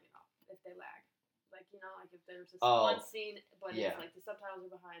 I'm turning it off if they lag. Like, like if there's this Oh. one scene, but Yeah. it's like the subtitles are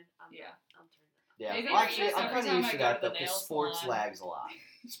behind, I'm turning it off. Yeah, Maybe well, actually, it's I'm every kind of time used I to go that to the though, because nail sports salon. lags a lot.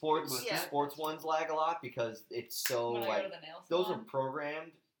 Sports Yeah. sports ones lag a lot because it's so When I like go to the nail those are salon,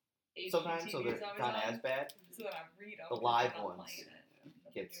 programmed sometimes, so HGTV they're is always not on, as bad. So then I read them. The 'cause live I'm not ones playing it. I'm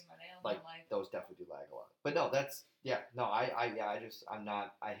gets, doing my nails, like, I'm like, Those definitely do lag a lot. But no,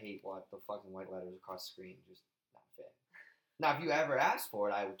 I hate what the fucking white letters across the screen. Just not a fan. Now, if you ever asked for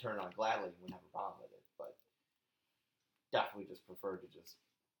it, I would turn it on gladly and wouldn't have a problem with it. But definitely just prefer to just.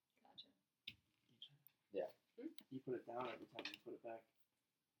 gotcha. You put it down every time you put it back.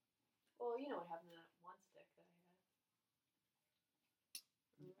 Well, you know what happened to that one stick that I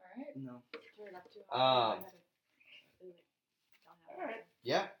All right. No. had? Turn it up too high. I had it like, don't have it. Alright.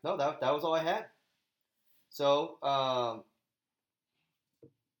 Yeah, no, that was all I had. So, all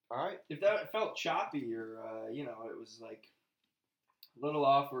right. If that felt choppy or it was like a little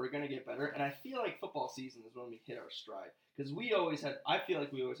off, we're gonna get better. And I feel like football season is when we hit our stride because I feel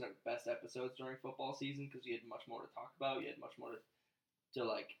like we always had the best episodes during football season because you had much more to talk about, you had much more to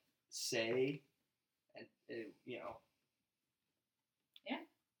like say, and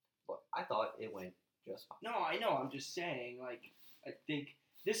Look, I thought it went just fine. No, I know. I'm just saying. Like, I think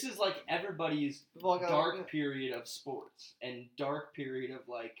this is like everybody's Well, dark period of sports and dark period of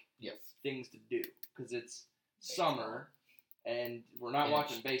like Yes, things to do because it's Baseball. summer and we're not And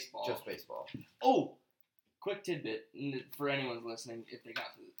watching baseball. just baseball. Oh, quick tidbit for anyone listening, if they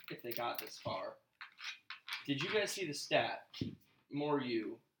got this far. Did you guys see the stat? More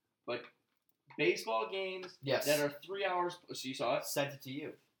you, but baseball games Yes. that are 3 hours. So you saw it? Sent it to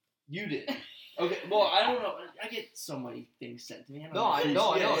you. You did. Okay. Well, I don't know. I get so many things sent to me. No, I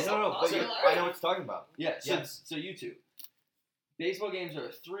know. Yeah, No. But So- I know what you're talking about. Yeah. So, Yes. so you two. Baseball games are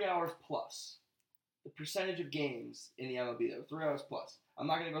 3 hours plus. The percentage of games in the MLB that are 3 hours plus. I'm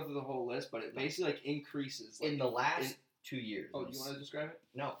not gonna go through the whole list, but it basically like increases. Like, In the last 2 years. Oh, do you want to describe it?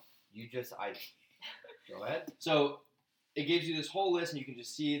 No, you just Go ahead. So it gives you this whole list, and you can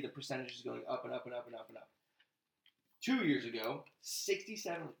just see the percentages going up and up and up and up and up. 2 years ago,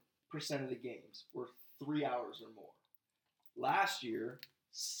 67% of the games were 3 hours or more. Last year,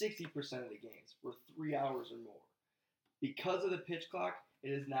 60% of the games were 3 hours or more. Because of the pitch clock,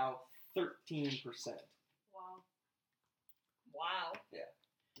 it is now 13%. Wow. Wow. Yeah.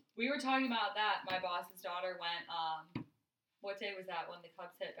 We were talking about that. My boss's daughter went, what day was that when the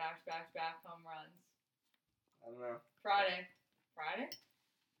Cubs hit back home runs? I don't know. Friday?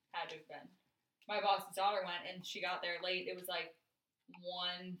 Had to have been. My boss's daughter went and she got there late. It was like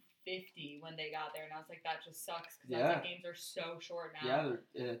 1:50 when they got there, and I was like, that just sucks because Yeah. like, games are so short now.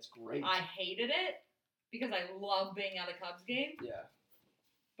 Yeah, it's great. I hated it because I love being at a Cubs game, Yeah.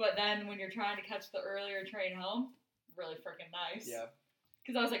 but then when you're trying to catch the earlier train home, really freaking nice. Yeah.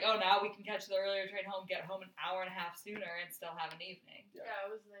 Because I was like, oh, now we can catch the earlier train home, get home an hour and a half sooner, and still have an evening. Yeah. Yeah,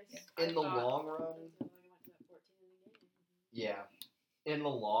 it was nice. Yeah. In the long run, I went to 14 in the game. yeah. In the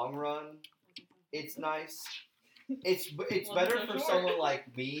long run, it's nice. It's Well, better so for short. someone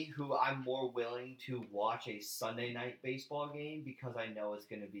like me who I'm more willing to watch a Sunday night baseball game because I know it's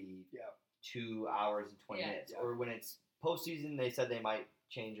going to be 2 hours and 20 minutes. Yeah. Or when it's postseason, they said they might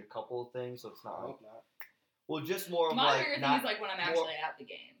change a couple of things, so it's I not. hope not. Well, just more of My like favorite thing not is like when I'm actually at the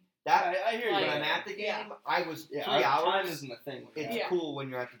game. that. I hear you. Like, When I'm at the game, yeah. I was 3 Time hours. isn't a thing. With It's that. Yeah. cool when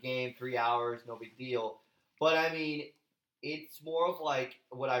you're at the game, 3 hours, no big deal. But I mean, it's more of like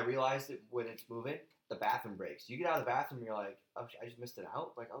what I realized that when it's moving, the bathroom breaks. You get out of the bathroom, you're like, oh, I just missed an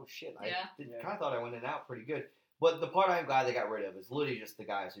out. Like, oh shit, Yeah. kind of thought I went in and out pretty good. But the part I'm glad they got rid of is literally just the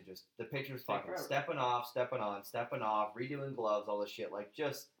guys who just the pitchers fucking forever. stepping off, stepping on, stepping off, redoing gloves, all this shit. Like,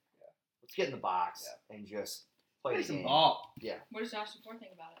 just let's get in the box and just play Play the some game. ball. What does Josh DeFore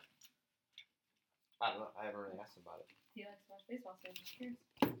think about it? I don't know. I haven't really asked him about it. He likes to watch baseball, so I'm just curious.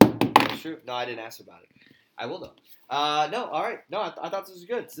 It's true. No, I didn't ask about it. I will though. No, all right. No, I thought this was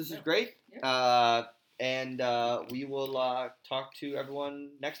good. This is great. Yeah. And we will talk to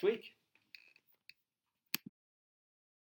everyone next week.